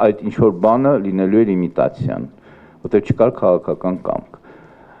 Բնականաբար այդ ինչ որ բանը լինելու էր իմիտացիան, որտեղ չկար քաղաքական կամք։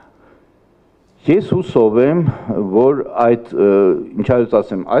 Ես հուսով եմ, որ այդ ինչայից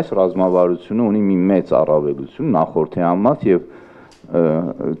ասեմ, այս ռազմավարությունը ունի մի մեծ առավելություն նախորդի համաձ եւ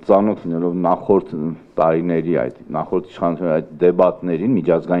ծանոթ լինելով նախորդ տարիների այդ նախորդ իշխանությունների այդ դեբատներին,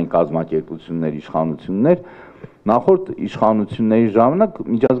 միջազգային կազմակերպությունների իշխանություններ, նախորդ իշխանությունների ժամանակ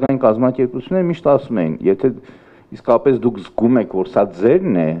միջազգային կազմակերպությունները միշտ ասում էին, եթե իսկապես դուք զգում եք, որ սա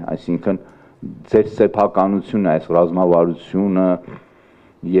ձերն է, այսինքն ձեր սեփականությունը, այս ռազմավարությունը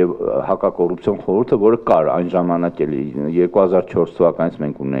եւ հակակոռուպցիոն խորհուրդը, որը կար այն ժամանակ էլի 2004 թվականից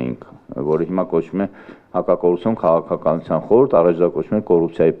մենք ունեինք, որը հիմա կոչվում է հակակոռուպցիոն քաղաքականության խորհուրդ, առաջ դա կոչվում է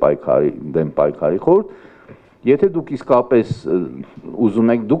կոռուպցիայի պայքարի դեմ պայքարի խորհուրդ։ Եթե դուք իսկապես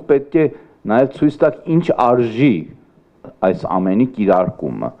ուզում եք, դուք պետք է նաեւ ցույց տաք ինչ արժի այս ամենի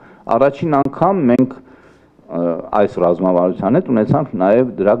կիրարկումը։ Առաջին անգամ մենք այս ռազմավարության հետ ունեցանք նաեւ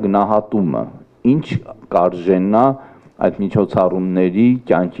դրա գնահատումը, ինչ կարժենա այդ միջոցառումների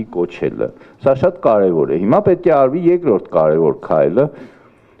կյանքի կոչելը։ Սա շատ կարևոր է։ Հիմա պետք է արվի երկրորդ կարևոր քայլը։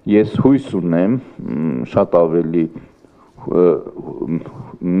 Ես հույս ունեմ, շատ ավելի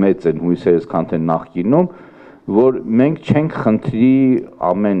մեծ են հույսերս, քան թե նախկինում, որ մենք չենք խնդրի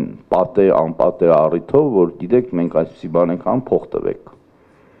ամեն պատեհ անպատեհ առիթով, որ գիտեք, մենք այսպիսի բան ենք անում, փող տվեք։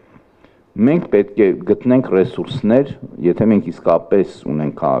 Մենք պետք է գտնենք ռեսուրսներ, եթե մենք իսկապես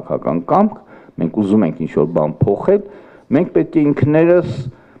ունենք քաղաքական կամք, մենք ուզում ենք ինչ-որ բան փոխել, մենք պետք է ինքներս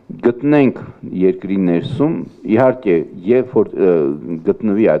գտնենք երկրի ներսում, իհարկե, երբ որ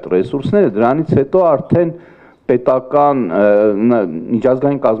գտնվի այդ ռեսուրսները, դրանից հետո արդեն պետական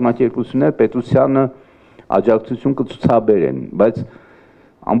միջազգային կազմակերպությունները պետությանը աջակցություն կցուցաբերեն, բայց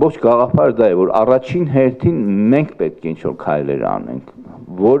ամբողջ գաղափարը դա է, որ առաջին հերթին մենք պետք է ինչ-որ քայլեր անենք,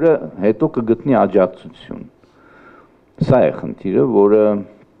 որը հետո կգտնի աջակցություն։ Սա է խնդիրը, որը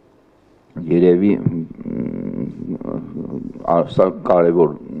երևի սա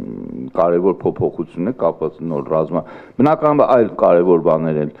կարևոր փոփոխություն է կապված նոր ռազմա։ Բնականաբար այլ կարևոր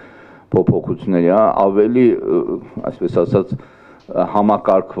բաներ են փոփոխությունների, ավելի, այսպես ասած,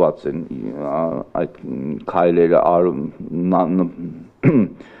 համակարգված են այդ քայլերը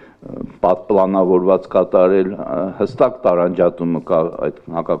պլանավորված կատարել, հստակ տարանջատումը կա այդ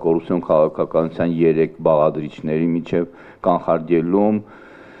հակակոռուպցիոն քաղաքականության 3 բաղադրիչների միջև կանխարգելում,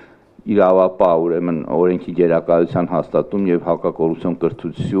 իրավապահ, ուրեմն օրենքի գերակայության հաստատում եւ հակակոռուպցիոն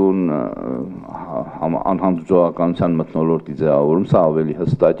կրթություն, անհանդուրժողականության մթնոլորտի ձևավորում, սա ավելի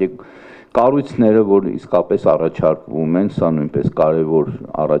հստակ է։ Կառույցները, որ իսկապես առաջարկվում են, սա նույնպես կարևոր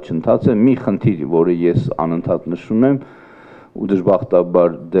առաջընթաց է։ Մի խնդիր, որը ես անընդհատ նշում եմ, ու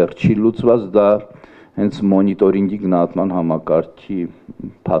դժբախտաբար դեռ չի լուծված, դա հենց մոնիտորինգի գնահատման համակարգի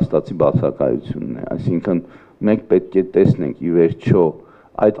փաստացի բացակայությունն է։ Այսինքն մենք պետք է տեսնենք ի վերջո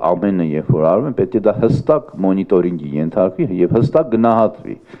այդ ամենը, երբ որ արվում է, պետք է դա հստակ մոնիտորինգի ենթարկվի եւ հստակ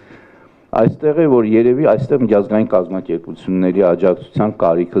գնահատվի։ Այստեղ է, որ երևի այստեղ միջազգային կազմակերպությունների աջակցության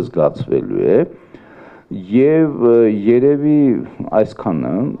կարիքը զգացվելու է եւ երևի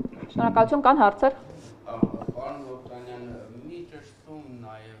այսքանը։ Շնորհակալություն, կան հարցեր։ Պարոն Օգտանյան, մի ճշտում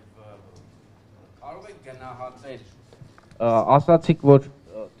նաեւ կարող եք գնահատել, ասացիք, որ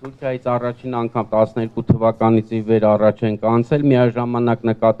Թուրքիայից առաջին անգամ 12 թվականից ի վեր առաջ ենք անցել, միաժամանակ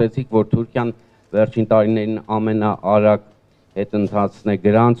նկատեցիք, որ Թուրքիան վերջին տարիներին ամենաարագ հետընթացն է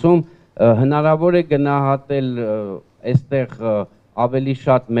գրանցում, հնարավոր է գնահատել այստեղ ավելի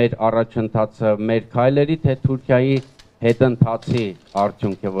շատ մեր առաջընթացը մեր քայլերի, թե Թուրքիայի հետընթացի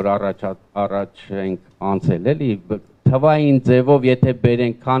արդյունքը, որ առաջ ենք անցել, էլի թվային ձևով, եթե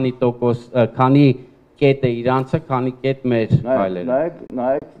բերենք քանի կետ է իրանցը, քանի կետ մեր քայլերը։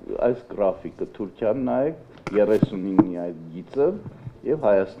 Նայեք այս գրաֆիկը, Թուրքիան նայեք 39-ի այդ գիծը եւ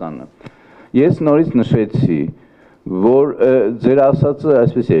Հայաստանը։ Ես նորից նշեցի, որ ձեր ասածը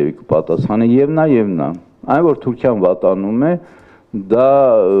այսպես երևի կպատասխանի եւ նա, Այն որ Թուրքիան վատանում է, դա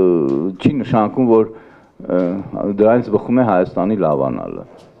չի նշանակում, որ դրանից բխում է Հայաստանի լավանալը։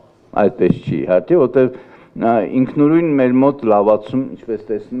 Այդպես չի, իհարկե, որտեղ ինքնուրույն մեր մոտ լավացում, ինչպես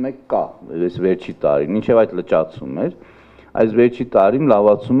տեսնում եք, կա, այս վերջի տարին, ինչև այդ լճացում էր, այս վերջի տարին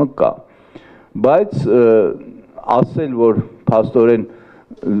լավացումը կա։ Բայց ասել, որ փաստորեն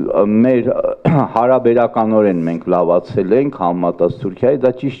մեր հարաբերականորեն մենք լավացել ենք համեմատած Թուրքիայի,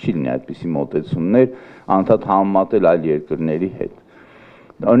 դա ճիշտ չի լինի այդպիսի մոտեցումներ անդադ համեմատել այլ երկրների հետ։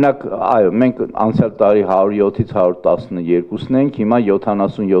 Օրինակ, այո, մենք անցյալ տարի 107-ից 112-ն ենք, հիմա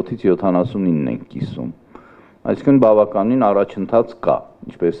 77-ից 79 ենք կիսում։ Այսինքն բավականին առաջընթաց կա,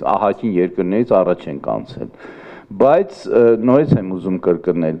 ինչպես ահագին երկրներից առաջ ենք անցել։ Բայց նորից եմ ուզում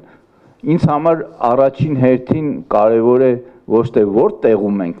կրկնել, ինձ համար առաջին հերթին կարևոր է ոչ թե որ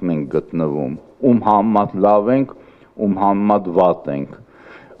տեղում ենք մենք գտնվում, ում համեմատ լավ ենք, ում համեմատ վատ ենք,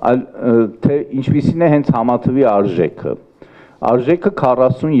 այլ թե ինչպիսին է հենց համաթվի արժեքը։ Արժեքը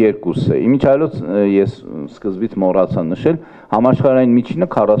 42 է, իմիջիայլոց ես սկզբից մոռացա նշել, համաշխարհային միջինը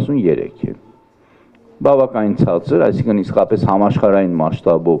 43 է։ Բավականին ցածր, այսինքն իսկապես համաշխարհային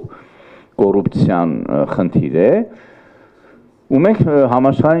մասշտաբով կոռուպցիան խնդիր է, ու մենք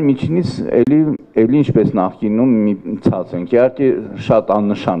համաշխարհային միջինից էլի ինչպես նախկինում ցածր ենք, իհարկե շատ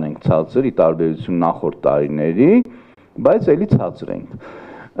աննշան ենք ցածր, ի տարբերություն նախորդ տարիների, բայց էլի ցածր ենք։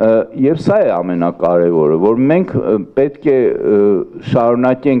 Եվ սա է ամենակարևորը, որ մենք պետք է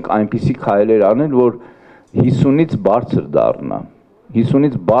շարունակենք այնպիսի քայլեր անել, որ 50-ից բարձր դառնա։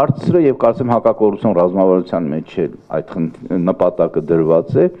 50-ից բարձրը եւ կարծեմ հակակոռուպցիոն ռազմավարության մեջ էլ այդ նպատակը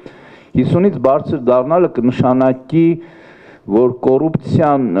դրված է։ 50-ից բարձր դառնալը կնշանակի, որ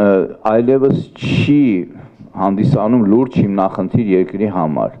կոռուպցիան այլևս չի հանդիսանում լուրջ հիմնախնդիր երկրի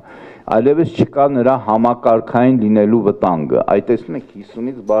համար, այլևս չկա նրա համակարգային լինելու վտանգը։ Այդ տեսնում եք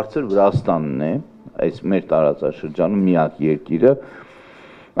 50-ից բարձր Վրաստանն է, այս մեր տարածաշրջանում միակ երկիրը,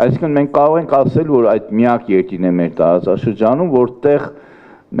 այսինքն մենք կարող ենք ասել, որ այդ միակ երկիրն է մեր տարածաշրջանում, որտեղ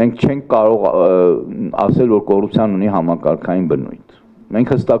մենք չենք կարող ասել, որ կոռուպցիան ունի համակարգային բնույթ։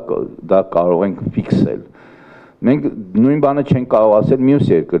 Մենք հստակ դա կարող ենք ֆիքսել։ Մենք նույն բանը չենք կարող ասել մյուս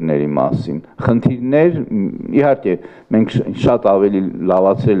երկրների մասին։ Խնդիրներ, իհարկե, մենք շատ ավելի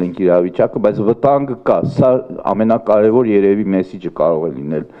լավացրել ենք իրավիճակը, բայց վտանգը կա։ Սա ամենակարևոր երևի մեսիջը կարող է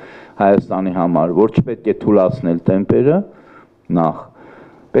լինել Հայաստանի համար, որ չպետք է թուլացնել տեմպերը, նախ,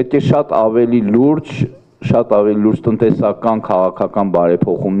 պետք է շատ ավելի լուրջ տնտեսական, քաղաքական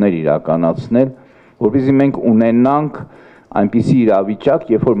բարեփոխումներ իրականացնել, որպեսզի մենք ունենանք այնպիսի իրավիճակ,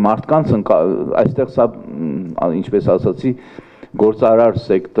 երբ որ մարդկանց այստեղ սա, ինչպես ասացի, գործարար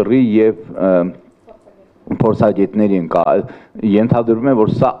սեկտորի եւ փորձագետների ենթադրում է,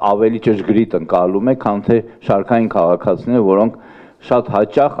 որ սա ավելի ճշգրիտ ընկալում է, քան թե շարքային քաղաքացիները, որոնք շատ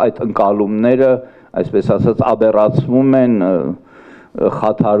հաճախ այդ ընկալումները, այսպես ասած, աբերացվում են,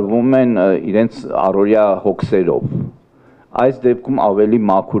 խաթարվում են իրենց առօրյա հոգսերով։ Այս դեպքում ավելի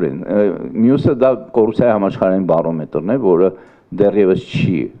մաքուր են։ Մյուսը դա կոռուպցիայի համաշխարհային բարոմետրն է, որը դեռևս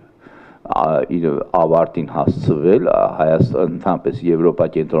չի իր ավարտին հասցվել ընդհանրապես Եվրոպա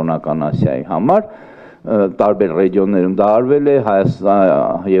կենտրոնական Ասիայի համար, տարբեր ռեգիոններում դա արվել է,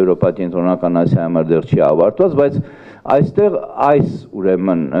 Եվրոպա կենտրոնական Ասիայի համար դեռ չի ավարտված, բայց այստեղ այս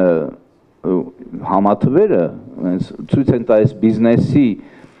ուրեմն համաթվերը ցույց են տալիս բիզնեսի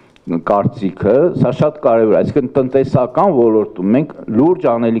կարծիքը, սա շատ կարևոր է, այսինքն տնտեսական ոլորտում մենք լուրջ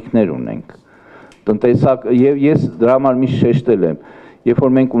անելիքներ ունենք։ Եվ ես դրա համար միշտ շեշտել եմ, երբ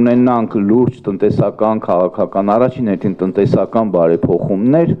որ մենք ունենանք լուրջ տնտեսական, քաղաքական, առաջին հերթին տնտեսական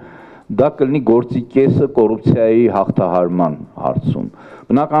բարեփոխումներ, դա կլինի գործի կեսը կոռուպցիայի հաղթահարման հարցում։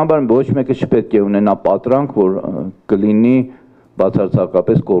 Բնականաբար ոչ մեկը չպետք է ունենա պատրանք, որ կլինի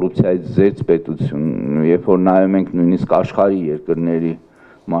բացարձակապես կոռուպցիայից զերծ պետություն, երբ որ նայում ենք նույնիսկ աշխարհի երկրների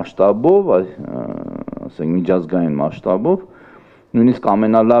մասշտաբով, ասենք միջազգային մասշտաբով, նույնիսկ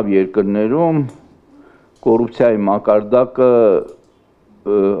ամենալավ երկրներում կոռուպցիայի մակարդակը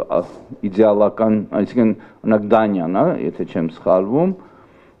իդեալական, այսինքն օրինակ Դանիան, եթե չեմ սխալվում,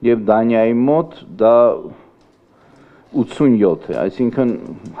 եւ Դանիայի մոտ դա 87 է, այսինքն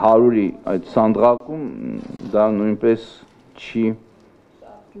 100-ի այդ սանդղակում դա նույնպես չի։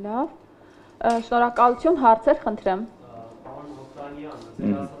 Լավ, շնորհակալություն, հարցեր խնդրեմ։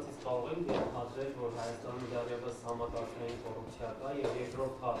 Ձեր ասածից կարող ենք ենթադրել, որ Հայաստանում դեռևս համակարգային կոռուպցիա կա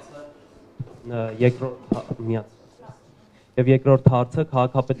եւ երկրորդ հարցը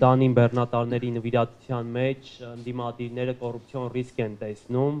քաղաքապետարանի բեռնատարների նվիրատության մեջ ընդդիմադիրները կոռուպցիոն ռիսկ են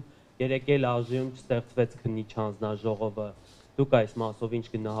տեսնում, երեկ էլ ԱԺ-ում չստեղծվեց քննիչ հանձնաժողովը։ Դուք այս մասով ինչ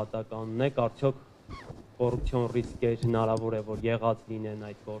գնահատական ունեք, արդյոք կոռուպցիոն ռիսկեր հնարավոր է որ եղած լինեն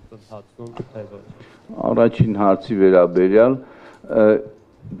այդ գործընթացում, թե ոչ։ Առաջին հարցի վերաբերյալ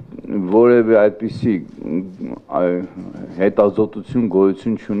որևէ այդպիսի հետազոտություն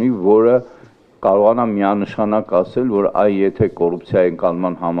գոյություն չունի, որը կարողանա միանշանակ ասել, որ այ եթե կոռուպցիայի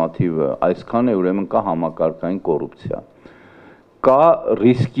ընկալման համաթիվը այսքան է, ուրեմն կա համակարգային կոռուպցիա։ Կա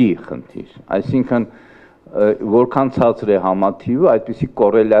ռիսկի խնդիր, այսինքն որքան ցածր է համաթիվը, այդպիսի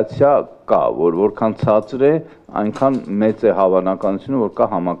կոռելյացիա կա, որ որքան ցածր է, այնքան մեծ է հավանականությունը, որ կա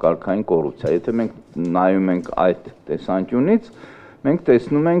համակարգային կոռուպցիա։ Եթե մենք նայում ենք այդ տեսանկյունից, մենք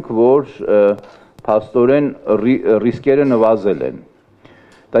տեսնում ենք, որ փաստորեն ռիսկերը նվազել են։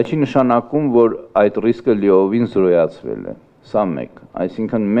 Դա չի նշանակում, որ այդ ռիսկը լիովին զրոյացվել է, սա մեկ,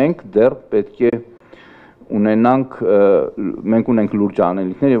 այսինքն մենք դեռ պետք է ունենանք, մենք ունենք լուրջ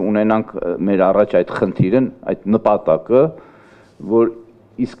անելիքներ և ունենանք մեր առաջ այդ խնդիրը, այդ նպատակը, որ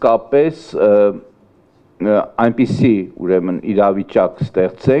իսկապես այնպիսի ուրեմն իրավիճակ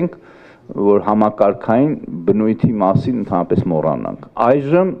ստեղծենք, որ համակարգային բնույթի մասին ընդհանրապես մոռանանք։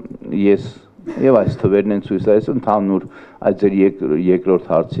 Այժմ ես եւ այս թվերն են ցույց տալիս ընդհանուր այդ ձեր երկրորդ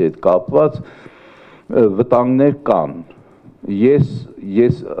հարցի հետ կապված վտանգներ կան։ Ես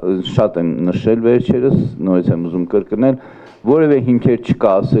շատ եմ նշել վերջերս, նորից եմ ուզում կրկնել, որևէ հիմքեր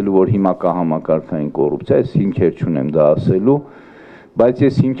չկա ասելու, որ հիմա կա համակարգային կոռուպցիա, ես հիմքեր չունեմ դա ասելու, բայց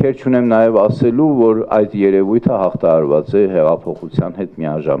ես հիմքեր չունեմ նաև ասելու, որ այդ երևույթը հաղթահարված է հեղափոխության հետ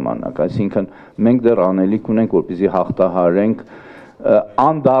միաժամանակ, այսինքն մենք դեռ անելիք ունենք, որպեսզի հաղթահարենք,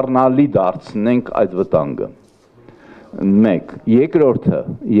 անդառնալի դարձնենք այդ վտանգը։ Մեկ,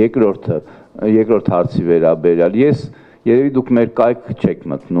 երկրորդ հարցի վերաբերյալ, ես երևի դուք մեր կայք չեք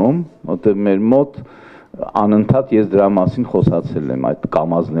մտնում, որտեղ մեր մոտ անընդհատ ես դրա մասին խոսացել եմ այդ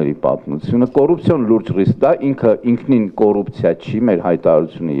կամազների պատմությունը, կոռուպցիոն լուրջ ռիսկ, դա ինքնին կոռուպցիա չի, մեր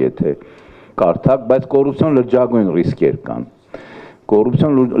հայտարարությունը եթե կարդաք, բայց կոռուպցիոն լրջագույն ռիսկեր կան։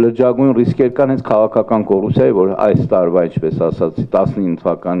 Կոռուպցիոն լրջագույն ռիսկեր կան հենց քաղաքական կոռուպցիայի, որ այս տարվա, ինչպես ասացի, 19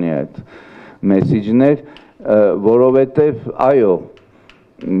 թվականի այդ մեսիջներ, որովհետև այո,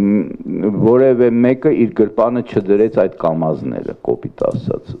 որևէ մեկը իր գրպանը չդրեց այդ կամազները, կոպիտ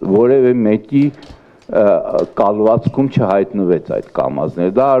ասած, որևէ մեկի կալվածքում չհայտնվեց այդ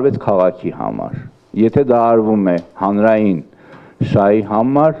կամազները, դա արվեց քաղաքի համար։ Եթե դա արվում է հանրային շահի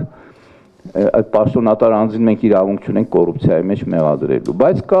համար, այդ պաշտոնատար անձին մենք իրավունք չունենք կոռուպցիայի մեջ մեղադրելու,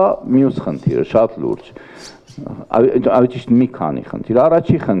 բայց կա մյուս խնդիրը, շատ լուրջ, ավելի մի քանի խնդիր,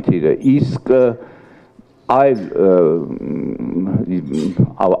 առաջի խնդիրը, իսկ այլ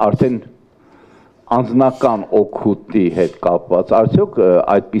արդեն անձնական օգուտի հետ կապված, արդյոք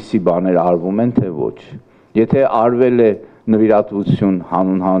այդպիսի բաներ արվում են, թե ոչ։ Եթե արվել է նվիրատվություն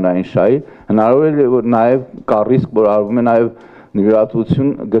հանուն հանրային շահի, հնարավոր է, որ նաև կա ռիսկ, որ արվում է նաև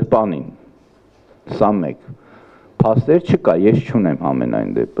նվիրատվություն գրպանին, սա մեկ։ Փաստեր չկա, ես չունեմ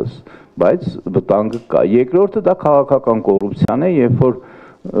ամենայն դեպս, բայց վտանգը կա։ Երկրորդը դա քաղաքական կոռուպցիան է, երբ որ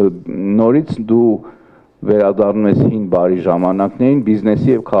նորից դու վերադառնում ես հին բարի ժամանակներին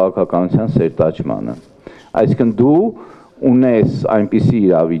բիզնեսի և քաղաքականության սերտաճմանը։ Այսինքն դու ունես այնպիսի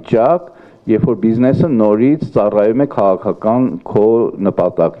իրավիճակ, երբ որ բիզնեսը նորից ծառայում է քաղաքական քո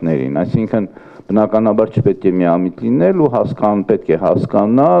նպատակներին, այսինքն բնականաբար չպետք է միամիտ լինել ու պետք է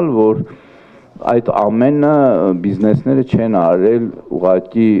հասկանալ, որ այդ ամենը բիզնեսները չեն արել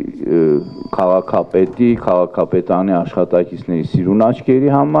ուղղակի քաղաքապետանի աշխատակիցների սիրուն աչքերի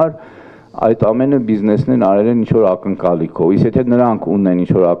համար, այդ ամենը բիզնեսներն արել են ինչ-որ ակնկալիքով, իսկ եթե նրանք ունեն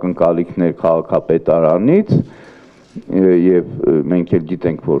ինչ-որ ակնկալիքներ քաղաքապետարանից, և մենք էլ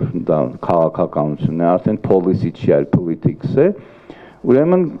գիտենք, որ դա քաղաքականություն է, արդեն policy չի, այլ politics է,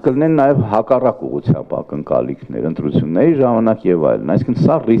 ուրեմն կլինեն նաև հակառակ ուղղությամբ ակնկալիքներ, ընտրությունների ժամանակ և այլն, այսինքն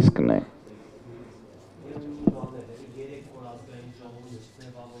սա ռիսկն է։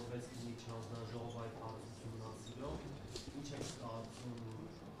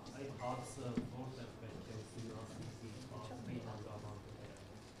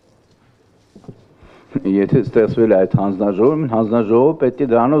 Եթե ստեղծվել է այդ հանձնաժողովը, հանձնաժողովը պետք է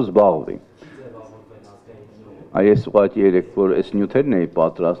դրանով զբաղվի։ Ես ուղղակի երեք, որ այս նյութերն էի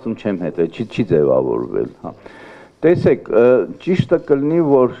պատրաստում, չեմ հետել, չի ձևավորվել։ Տեսեք, ճիշտը կլինի,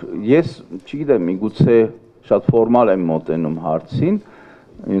 որ ես, չգիտեմ, միգուցե շատ ֆորմալ եմ մոտենում հարցին,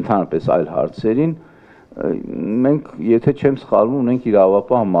 ընդհանրապես այլ հարցերին, մենք, եթե չեմ սխալվում, ունենք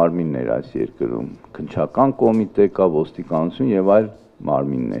իրավապահ մարմիններ այս երկրում, քննչական կոմիտե կա, ոստիկանություն և այլ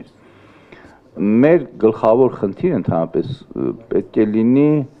մարմիններ։ Մեր գլխավոր խնդիրը ընդհանրապես պետք է լինի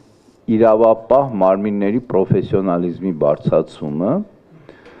իրավապահ մարմինների պրոֆեսիոնալիզմի բարձրացումը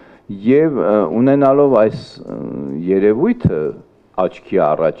և ունենալով այս երևույթը աչքի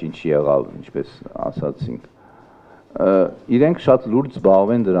առաջ ինչ եղավ, ինչպես ասացինք, իրենք շատ լուրջ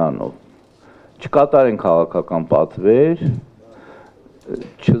զբաղվեն դրանով, չկատարեն քաղաքական պատվեր,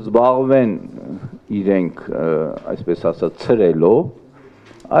 չզբաղվեն իրենք, այսպես ասած, ցրելով,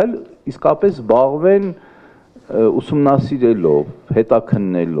 այլ իսկապես զբաղվեն ուսումնասիրելով,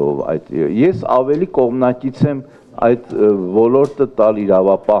 հետաքննելով, ես ավելի կողմնակից եմ այդ ոլորտը տալ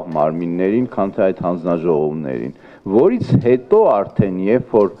իրավապահ մարմիններին, քան թե այդ հանձնաժողովներին, որից հետո արդեն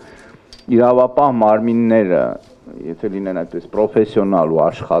երբ որ իրավապահ մարմինները, եթե լինեն այդպես պրոֆեսիոնալ ու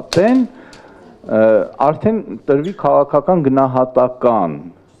աշխատեն, արդեն տրվի քաղաքական գնահատական,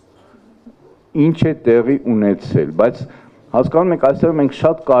 ինչ է տեղի ունեցել, բայց հասկանում եք, այստեղ մենք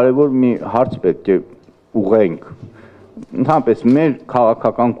շատ կարևոր մի հարց պետք է ուղենք, ընդհանրապես մեր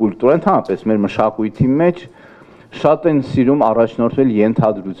քաղաքական կուլտուրա, ընդհանրապես մեր մշակույթի մեջ շատ են սիրում առաջնորդվել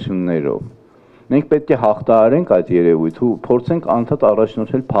ենթադրություններով։ Մենք պետք է հաղթահարենք այդ երևույթը ու փորձենք անդադ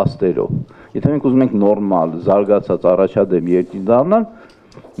առաջնորդվել փաստերով։ Եթե մենք ուզում ենք նորմալ, զարգացած, առաջադեմ երկիր դառնալ,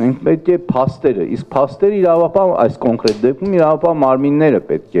 մենք պետք է փաստերը, իսկ փաստերը իրավապահ, այս կոնկրետ դեպքում իրավապահ մարմինները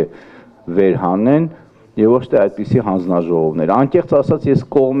պետք է վերհանեն եւ ոչ թե այդպիսի հանձնաժողովներ։ Անկեղծ ասած ես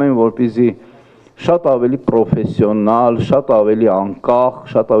կողմ եմ, որպեսզի շատ ավելի պրոֆեսիոնալ, շատ ավելի անկախ,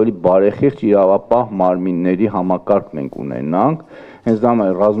 շատ ավելի բարեխիղճ իրավապահ մարմինների համակարգ մենք ունենանք, հենց դա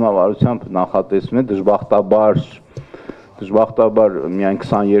ռազմավարությամբ նախատեսվում է դժբախտաբար միայն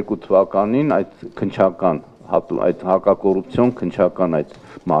 22 թվականին այդ քննչական, այդ հակակոռուպցիոն քննչական այդ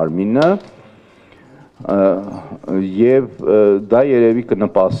մարմինը եւ դա երևի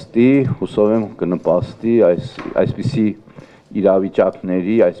կնպաստի, հուսով եմ կնպաստի այսպիսի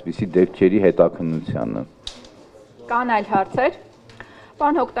իրավիճակների, այսպիսի դեպքերի հետաքննությանը։ Կան այլ հարցեր։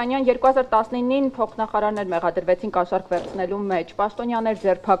 Պարոն Հոկտանյան, 2019-ին փոխնախարարներ մեղադրվեցին կաշառք վերցնելու մեջ, պաշտոնյաներ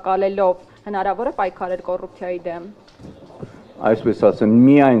ձերբակալելով, հնարավոր է պայքարել կոռուպցիայի դեմ։ Այսպես ասեմ,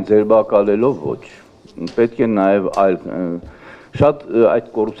 միայն ձերբակալելով ոչ։ Պետք է նաև այլ շատ այդ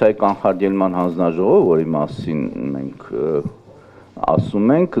կոռուպցիայի կանխարգելման հանձնաժողովը, որի մասին մենք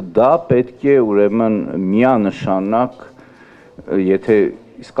ասում ենք, դա պետք է ուրեմն միանշանակ, եթե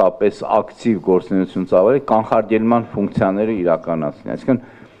իսկապես ակտիվ գործունեություն ծավալի, կանխարգելման ֆունկցիաները իրականացնի։ Այսինքն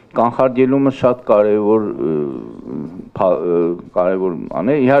կանխարգելումը շատ կարևոր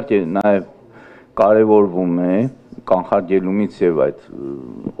անել, իհարկե նաև կարևորվում է կանխարգելումից եւ այդ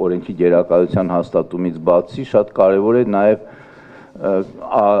օրենքի գերակայության հաստատումից բացի շատ կարևոր է նաև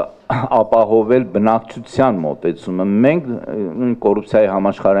ապահովել բնակչության մոտեցումը։ Մենք կոռուպցիայի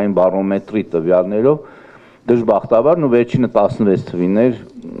համաշխարհային բարոմետրի տվյալներով դժբախտաբար ու վերջինը 16 թվիներ,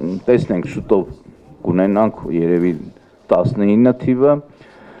 տեսնենք շուտով կունենանք երևի 19 թիվը,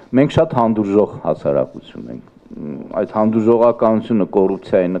 մենք շատ հանդուրժող հասարակություն ենք։ Այդ հանդուրժողականությունը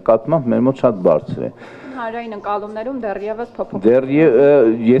կոռուպցիայի նկատմամբ մեր մոտ շատ բարձր է։ Հանրային ընկալումներում դեռևս փոփոխ։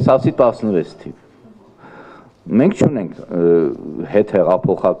 Ես ասի 16 թիվ։ Մենք չունենք հետ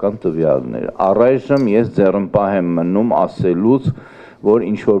հեղափոխական տվյալներ։ Առայժմ ես ձեռնպահ եմ մնում ասելուց, որ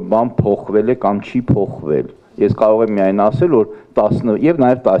ինչ-որ բան փոխվել է կամ չի փոխվել։ Ես կարող եմ միայն ասել, որ 10 եւ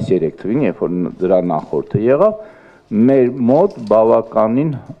նաեւ 13 թվին, երբ որ դրա նախորդը եղավ, մեր մոտ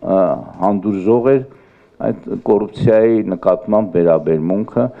բավականին հանդուրժող էր այդ կոռուպցիայի նկատմամբ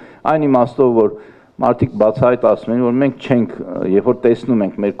վերաբերմունքը, այն իմաստով, որ մարդիկ բացահայտ ասում են, որ մենք չենք, երբ որ տեսնում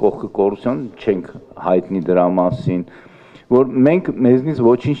ենք մեր կողքը կոռուպցիան, չենք հայտնի դրա մասին, որ մենք մեզնից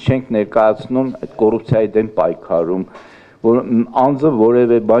ոչինչ չենք ներկայացնում այդ կոռուպցիայի դեմ պայքարում, որ անձը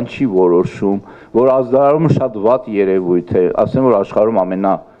որևէ բան չի որոշում, որ ազդարարումը շատ վատ երևույթ է, ասեմ, որ աշխարհում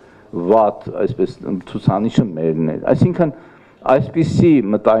ամենավատ, այսպես ցուցանիշը մերն էր։ Այսինքն այսպիսի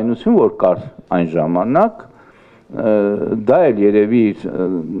մտայնություն, որ կար այն ժամանակ, դա էլ երևի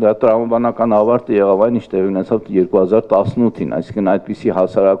դա տրամաբանական ավարտը եղավ այն, ինչ տեղի ունեցավ 2018-ին, այսինքն այդպիսի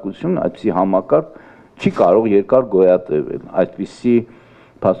հասարակություն, այդպիսի համակարգ չի կարող երկար գոյատևել, այդպիսի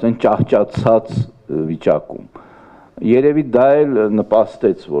փաստորեն ճահճացած վիճակում։ Երևի դա էլ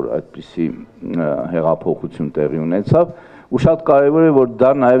նպաստեց, որ այդպիսի հեղափոխություն տեղի ունեցավ, ու շատ կարևոր է, որ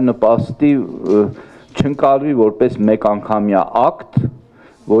դա նաև նպաստի չընկալվի որպես մեկ անգամյա ակտ,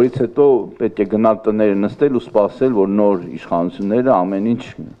 որից հետո պետք է գնալ տները նստել ու սպասել, որ նոր իշխանությունները ամեն ինչ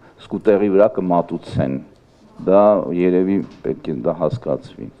սկուտերի վրա կմատուցեն։ Դա երևի պետք է դա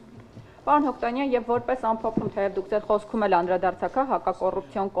հասկացվի։ Պարոն Հոկտանյան, եւ որպես ամփոփում, թեև դուք ձեր խոսքում էլ անդրադարձաք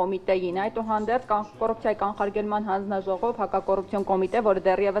հակակոռուպցիոն կոմիտեին, այդուհանդերձ կոռուպցիայի կանխարգելման հանձնաժողով, հակակոռուպցիոն կոմիտե, որը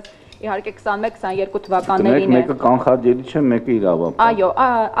դեռևս իհարկե 21-22 թվականներին է։ Մեկը կանխարգելի չէ, մեկը իրավապահ։ Այո,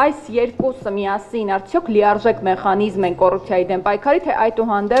 այս երկուսը միասին արդյոք լիարժեք մեխանիզմ են կոռուպցիայի դեմ պայքարի, թե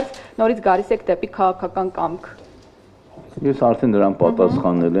այդուհանդերձ նորից գալիս եք դեպի քաղաքական կամք։ Ես արդեն դրան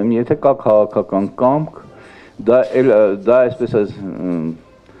պատասխանել եմ, եթե կա քաղաքական կամք, դա այսպես այս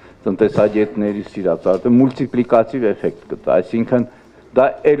տնտեսագետների սիրած արդեն մուլտիպլիկատիվ էֆեկտ կտա, այսինքն դա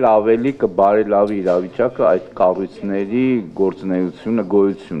էլ ավելի կբարելավի իրավիճակը այդ կառույցների գործունեությունը,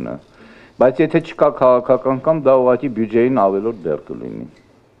 գոյությունը։ Բայց եթե չկա քաղաքական կամ դա ուղղակի բյուջեին ավելորդ դեր կլինի։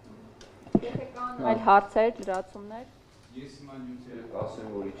 Եթե կան այլ հարցեր, լրացումներ։ Ես հիմա նյութերը կասեմ,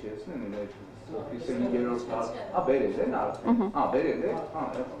 որ իջեցնեն, այդ օֆիսը 5-րդ հարց, բերել են արդեն, բերել է,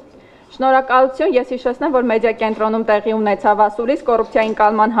 Շնորհակալություն, ես հիշեցնեմ, որ մեդիա կենտրոնում տեղի ունեցավ ասուլիս կոռուպցիայի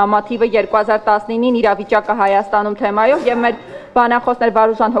ընկալման համաթիվը 2019-ին իրավիճակը Հայաստանում թեմայով եւ մեր բանախոսներ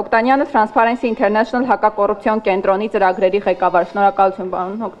Վարուժան Հոկտանյանը, Transparency International հակակոռուպցիոն կենտրոնի ծրագրերի ղեկավար։ Շնորհակալություն,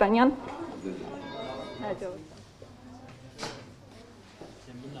 պարոն Հոկտանյան։ Հաջողություն։